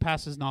Christ which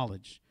passes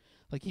knowledge.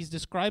 Like, he's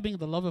describing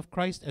the love of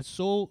Christ as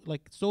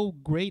so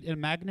great in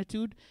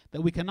magnitude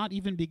that we cannot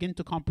even begin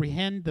to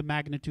comprehend the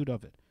magnitude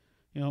of it.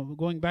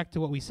 Going back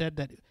to what we said,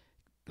 that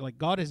like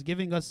God is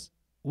giving us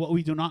what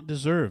we do not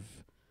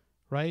deserve,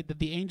 right? That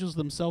the angels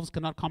themselves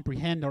cannot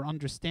comprehend or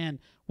understand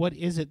what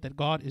is it that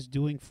God is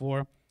doing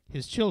for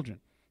his children.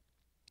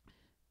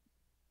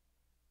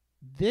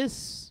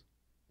 This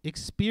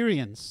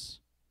experience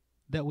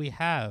that we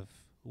have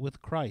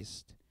with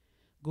Christ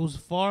goes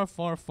far,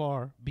 far,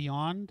 far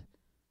beyond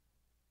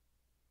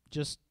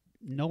just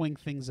knowing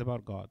things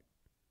about God.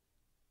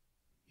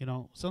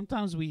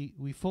 Sometimes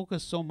we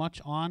focus so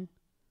much on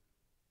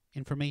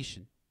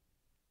information,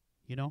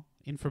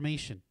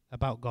 information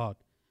about God.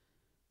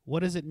 What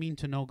does it mean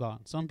to know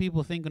God? Some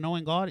people think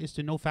knowing God is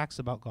to know facts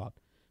about God,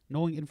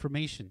 knowing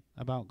information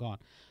about God.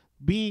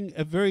 Being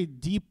a very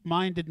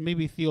deep-minded,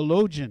 maybe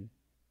theologian,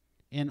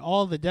 in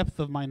all the depth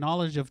of my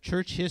knowledge of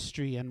church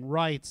history and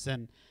rites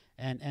and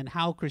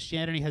how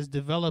Christianity has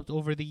developed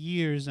over the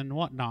years and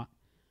whatnot,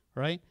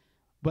 right?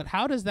 But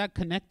how does that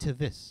connect to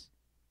this?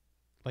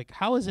 Like,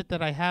 how is it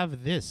that I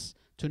have this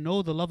to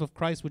know the love of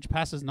Christ which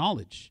passes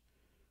knowledge?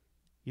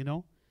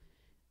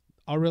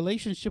 Our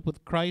relationship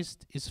with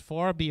Christ is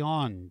far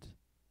beyond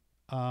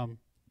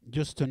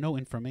just to know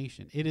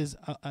information. It is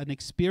an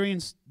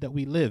experience that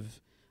we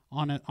live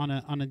on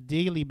a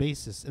daily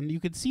basis. And you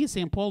can see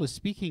St. Paul is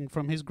speaking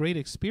from his great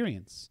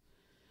experience.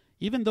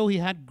 Even though he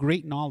had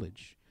great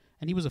knowledge,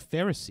 and he was a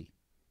Pharisee,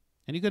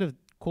 and he could have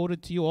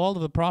quoted to you all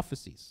of the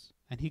prophecies,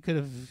 and he could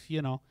have,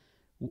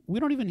 we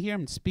don't even hear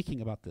him speaking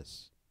about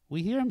this.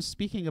 We hear him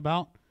speaking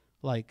about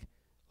like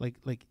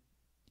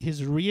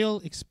his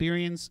real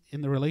experience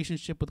in the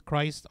relationship with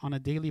Christ on a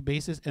daily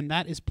basis, and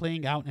that is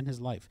playing out in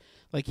his life.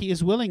 Like, he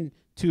is willing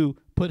to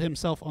put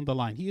himself on the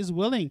line. He is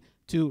willing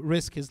to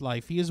risk his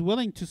life. He is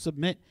willing to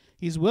submit.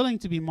 He's willing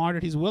to be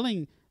martyred. He's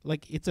willing,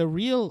 it's a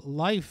real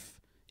life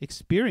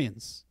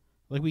experience.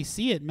 Like, we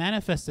see it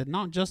manifested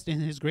not just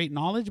in his great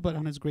knowledge, but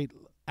on his great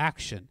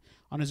action,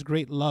 on his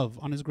great love,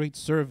 on his great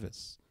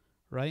service,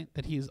 right,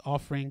 that he is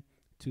offering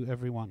to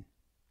everyone.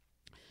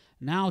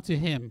 Now to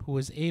him who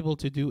is able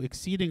to do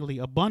exceedingly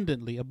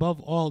abundantly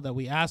above all that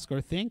we ask or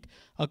think,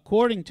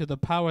 according to the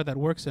power that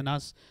works in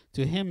us,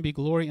 to him be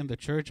glory in the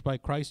church by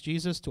Christ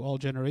Jesus to all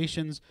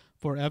generations,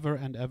 forever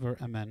and ever.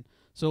 Amen.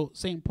 So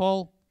St.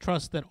 Paul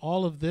trusts that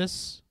all of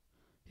this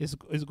is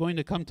going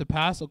to come to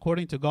pass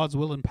according to God's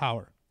will and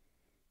power.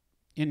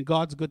 In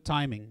God's good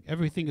timing.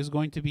 Everything is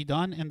going to be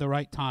done in the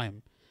right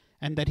time.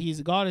 And that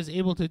God is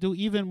able to do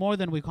even more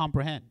than we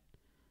comprehend.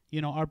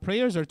 Our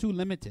prayers are too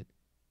limited.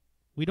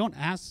 We don't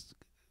ask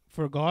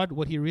for God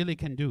what he really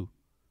can do.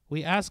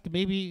 We ask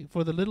maybe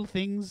for the little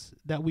things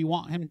that we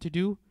want him to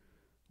do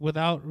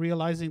without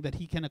realizing that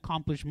he can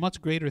accomplish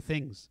much greater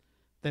things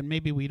than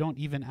maybe we don't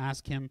even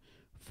ask him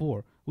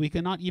for. We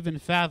cannot even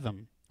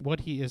fathom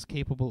what he is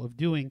capable of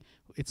doing.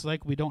 It's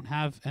like we don't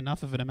have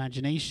enough of an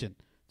imagination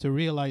to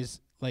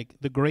realize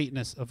the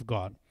greatness of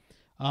God.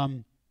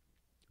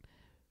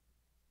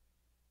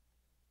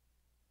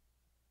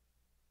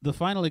 The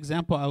final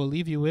example I will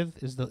leave you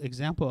with is the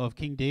example of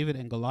King David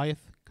and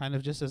Goliath, kind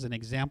of just as an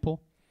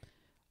example.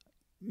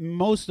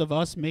 Most of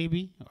us,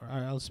 maybe, or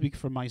I'll speak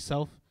for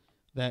myself,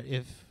 that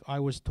if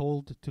I was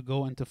told to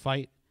go and to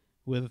fight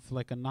with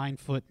a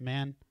 9-foot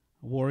man,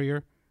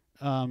 warrior,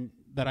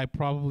 that I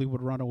probably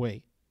would run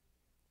away.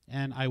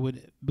 And I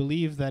would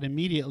believe that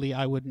immediately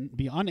I would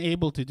be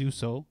unable to do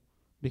so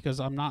because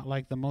I'm not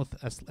the most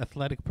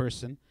athletic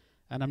person,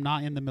 and I'm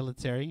not in the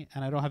military,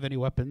 and I don't have any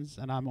weapons,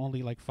 and I'm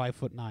only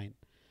 5'9".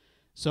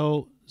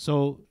 So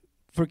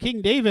for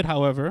King David,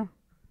 however,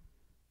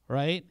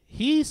 right,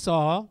 he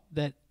saw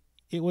that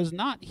it was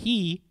not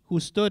he who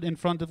stood in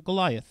front of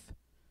Goliath.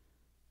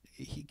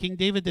 King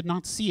David did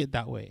not see it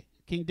that way.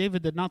 King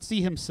David did not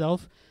see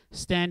himself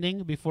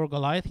standing before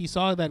Goliath. He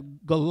saw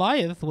that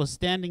Goliath was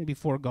standing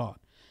before God.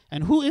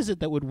 And who is it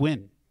that would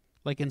win,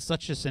 in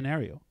such a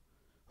scenario?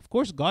 Of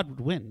course, God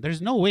would win.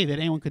 There's no way that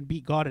anyone could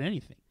beat God at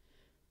anything.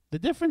 The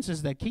difference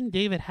is that King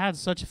David had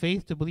such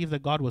faith to believe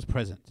that God was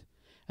present.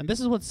 And this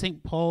is what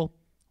St. Paul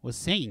was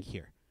saying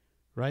here,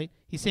 right?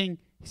 He's saying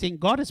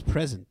God is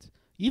present.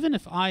 Even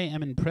if I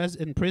am in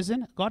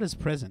prison, God is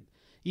present.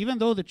 Even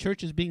though the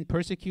church is being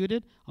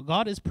persecuted,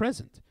 God is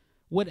present.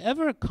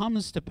 Whatever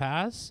comes to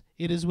pass,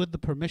 it is with the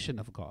permission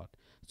of God.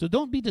 So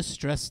don't be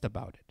distressed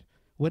about it.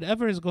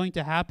 Whatever is going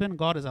to happen,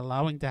 God is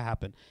allowing to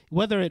happen.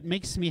 Whether it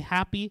makes me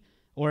happy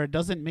or it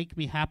doesn't make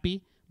me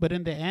happy, but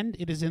in the end,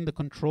 it is in the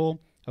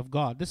control of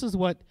God. This is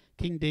what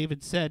King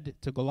David said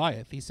to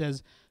Goliath. He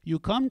says, "You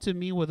come to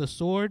me with a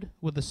sword,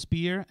 with a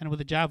spear, and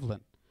with a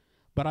javelin,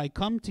 But I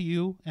come to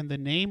you in the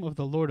name of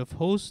the Lord of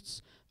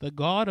hosts, the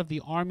God of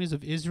the armies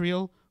of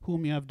Israel,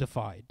 whom you have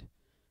defied.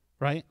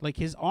 Right? Like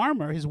his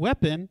armor, his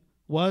weapon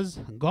was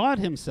God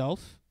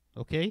himself,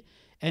 okay?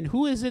 And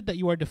who is it that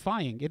you are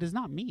defying? It is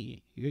not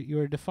me.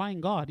 You're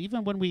defying God.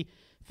 Even when we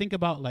think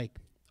about like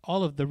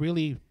all of the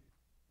really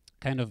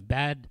kind of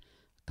bad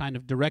kind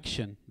of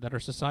direction that our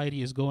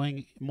society is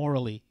going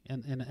morally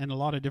and a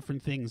lot of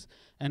different things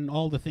and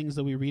all the things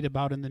that we read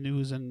about in the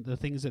news and the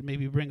things that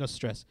maybe bring us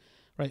stress,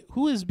 right?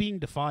 Who is being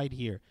defied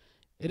here?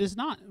 It is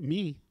not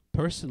me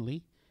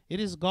personally. It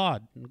is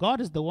God. And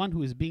God is the one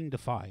who is being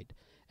defied.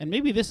 And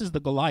maybe this is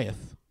the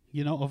Goliath,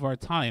 of our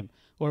time,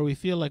 where we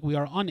feel like we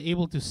are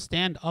unable to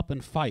stand up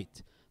and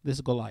fight this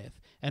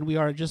Goliath. And we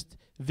are just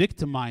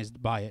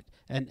victimized by it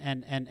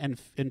and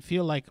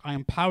feel like I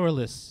am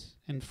powerless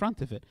in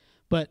front of it.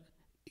 But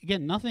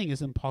again, nothing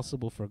is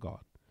impossible for God.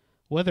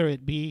 Whether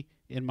it be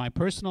in my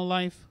personal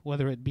life,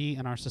 whether it be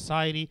in our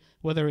society,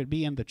 whether it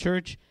be in the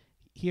church,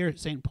 here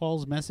St.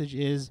 Paul's message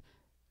is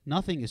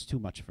nothing is too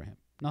much for him.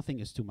 Nothing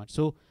is too much.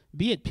 So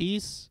be at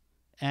peace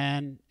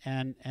and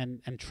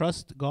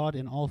trust God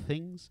in all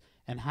things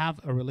and have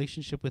a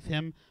relationship with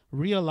him.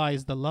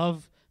 Realize the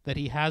love that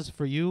he has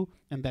for you,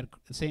 and that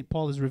St.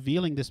 Paul is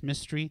revealing this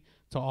mystery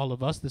to all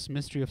of us, this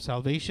mystery of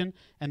salvation,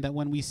 and that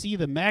when we see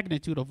the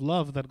magnitude of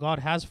love that God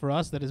has for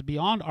us that is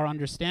beyond our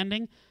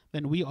understanding,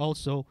 then we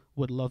also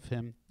would love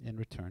him in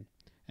return.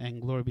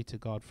 And glory be to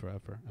God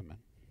forever. Amen.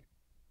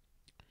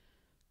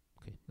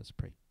 Okay, let's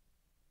pray.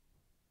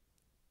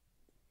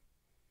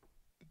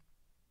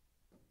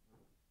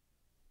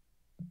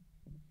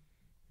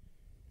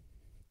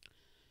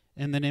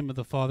 In the name of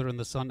the Father, and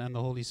the Son, and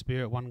the Holy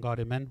Spirit, one God,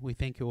 amen. We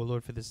thank you, O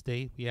Lord, for this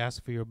day. We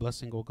ask for your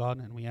blessing, O God,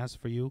 and we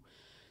ask for you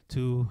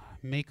to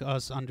make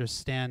us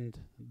understand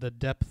the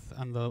depth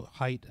and the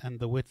height and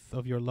the width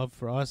of your love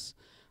for us,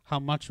 how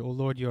much, O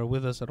Lord, you are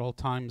with us at all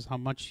times, how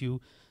much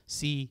you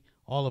see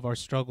all of our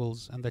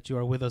struggles, and that you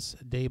are with us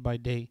day by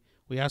day.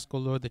 We ask, O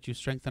Lord, that you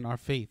strengthen our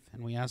faith,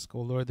 and we ask, O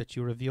Lord, that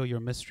you reveal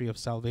your mystery of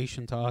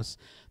salvation to us,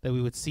 that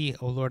we would see,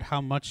 O Lord,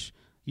 how much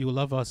you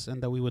love us,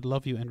 and that we would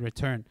love you in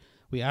return.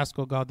 We ask,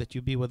 O God, that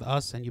you be with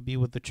us and you be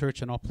with the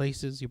church in all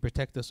places. You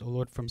protect us, O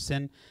Lord, from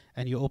sin,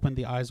 and you open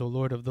the eyes, O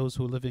Lord, of those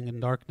who are living in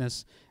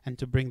darkness, and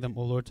to bring them,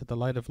 O Lord, to the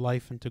light of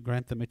life, and to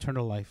grant them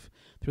eternal life.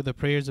 Through the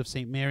prayers of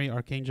St. Mary,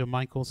 Archangel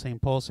Michael, St.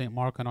 Paul, St.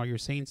 Mark, and all your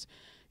saints,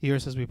 hear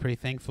us as we pray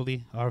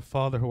thankfully. Our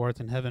Father who art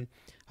in heaven,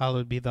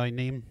 hallowed be thy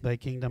name. Thy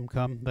kingdom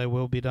come, thy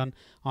will be done,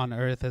 on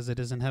earth as it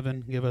is in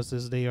heaven. Give us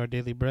this day our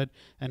daily bread,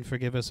 and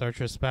forgive us our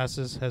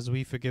trespasses, as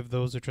we forgive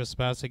those who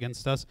trespass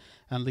against us.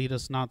 And lead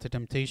us not to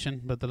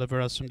temptation, but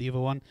deliver us from the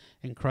evil one.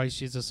 In Christ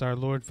Jesus our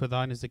Lord, for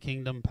thine is the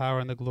kingdom, power,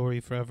 and the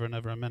glory forever and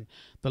ever. Amen.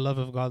 The love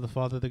of God the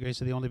Father, the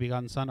grace of the only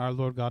begotten Son, our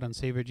Lord God and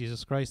Savior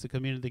Jesus Christ, the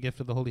communion, the gift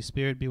of the Holy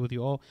Spirit be with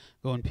you all.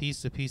 Go in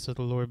peace. The peace of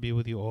the Lord be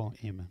with you all.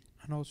 Amen.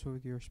 And also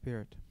with your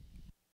spirit.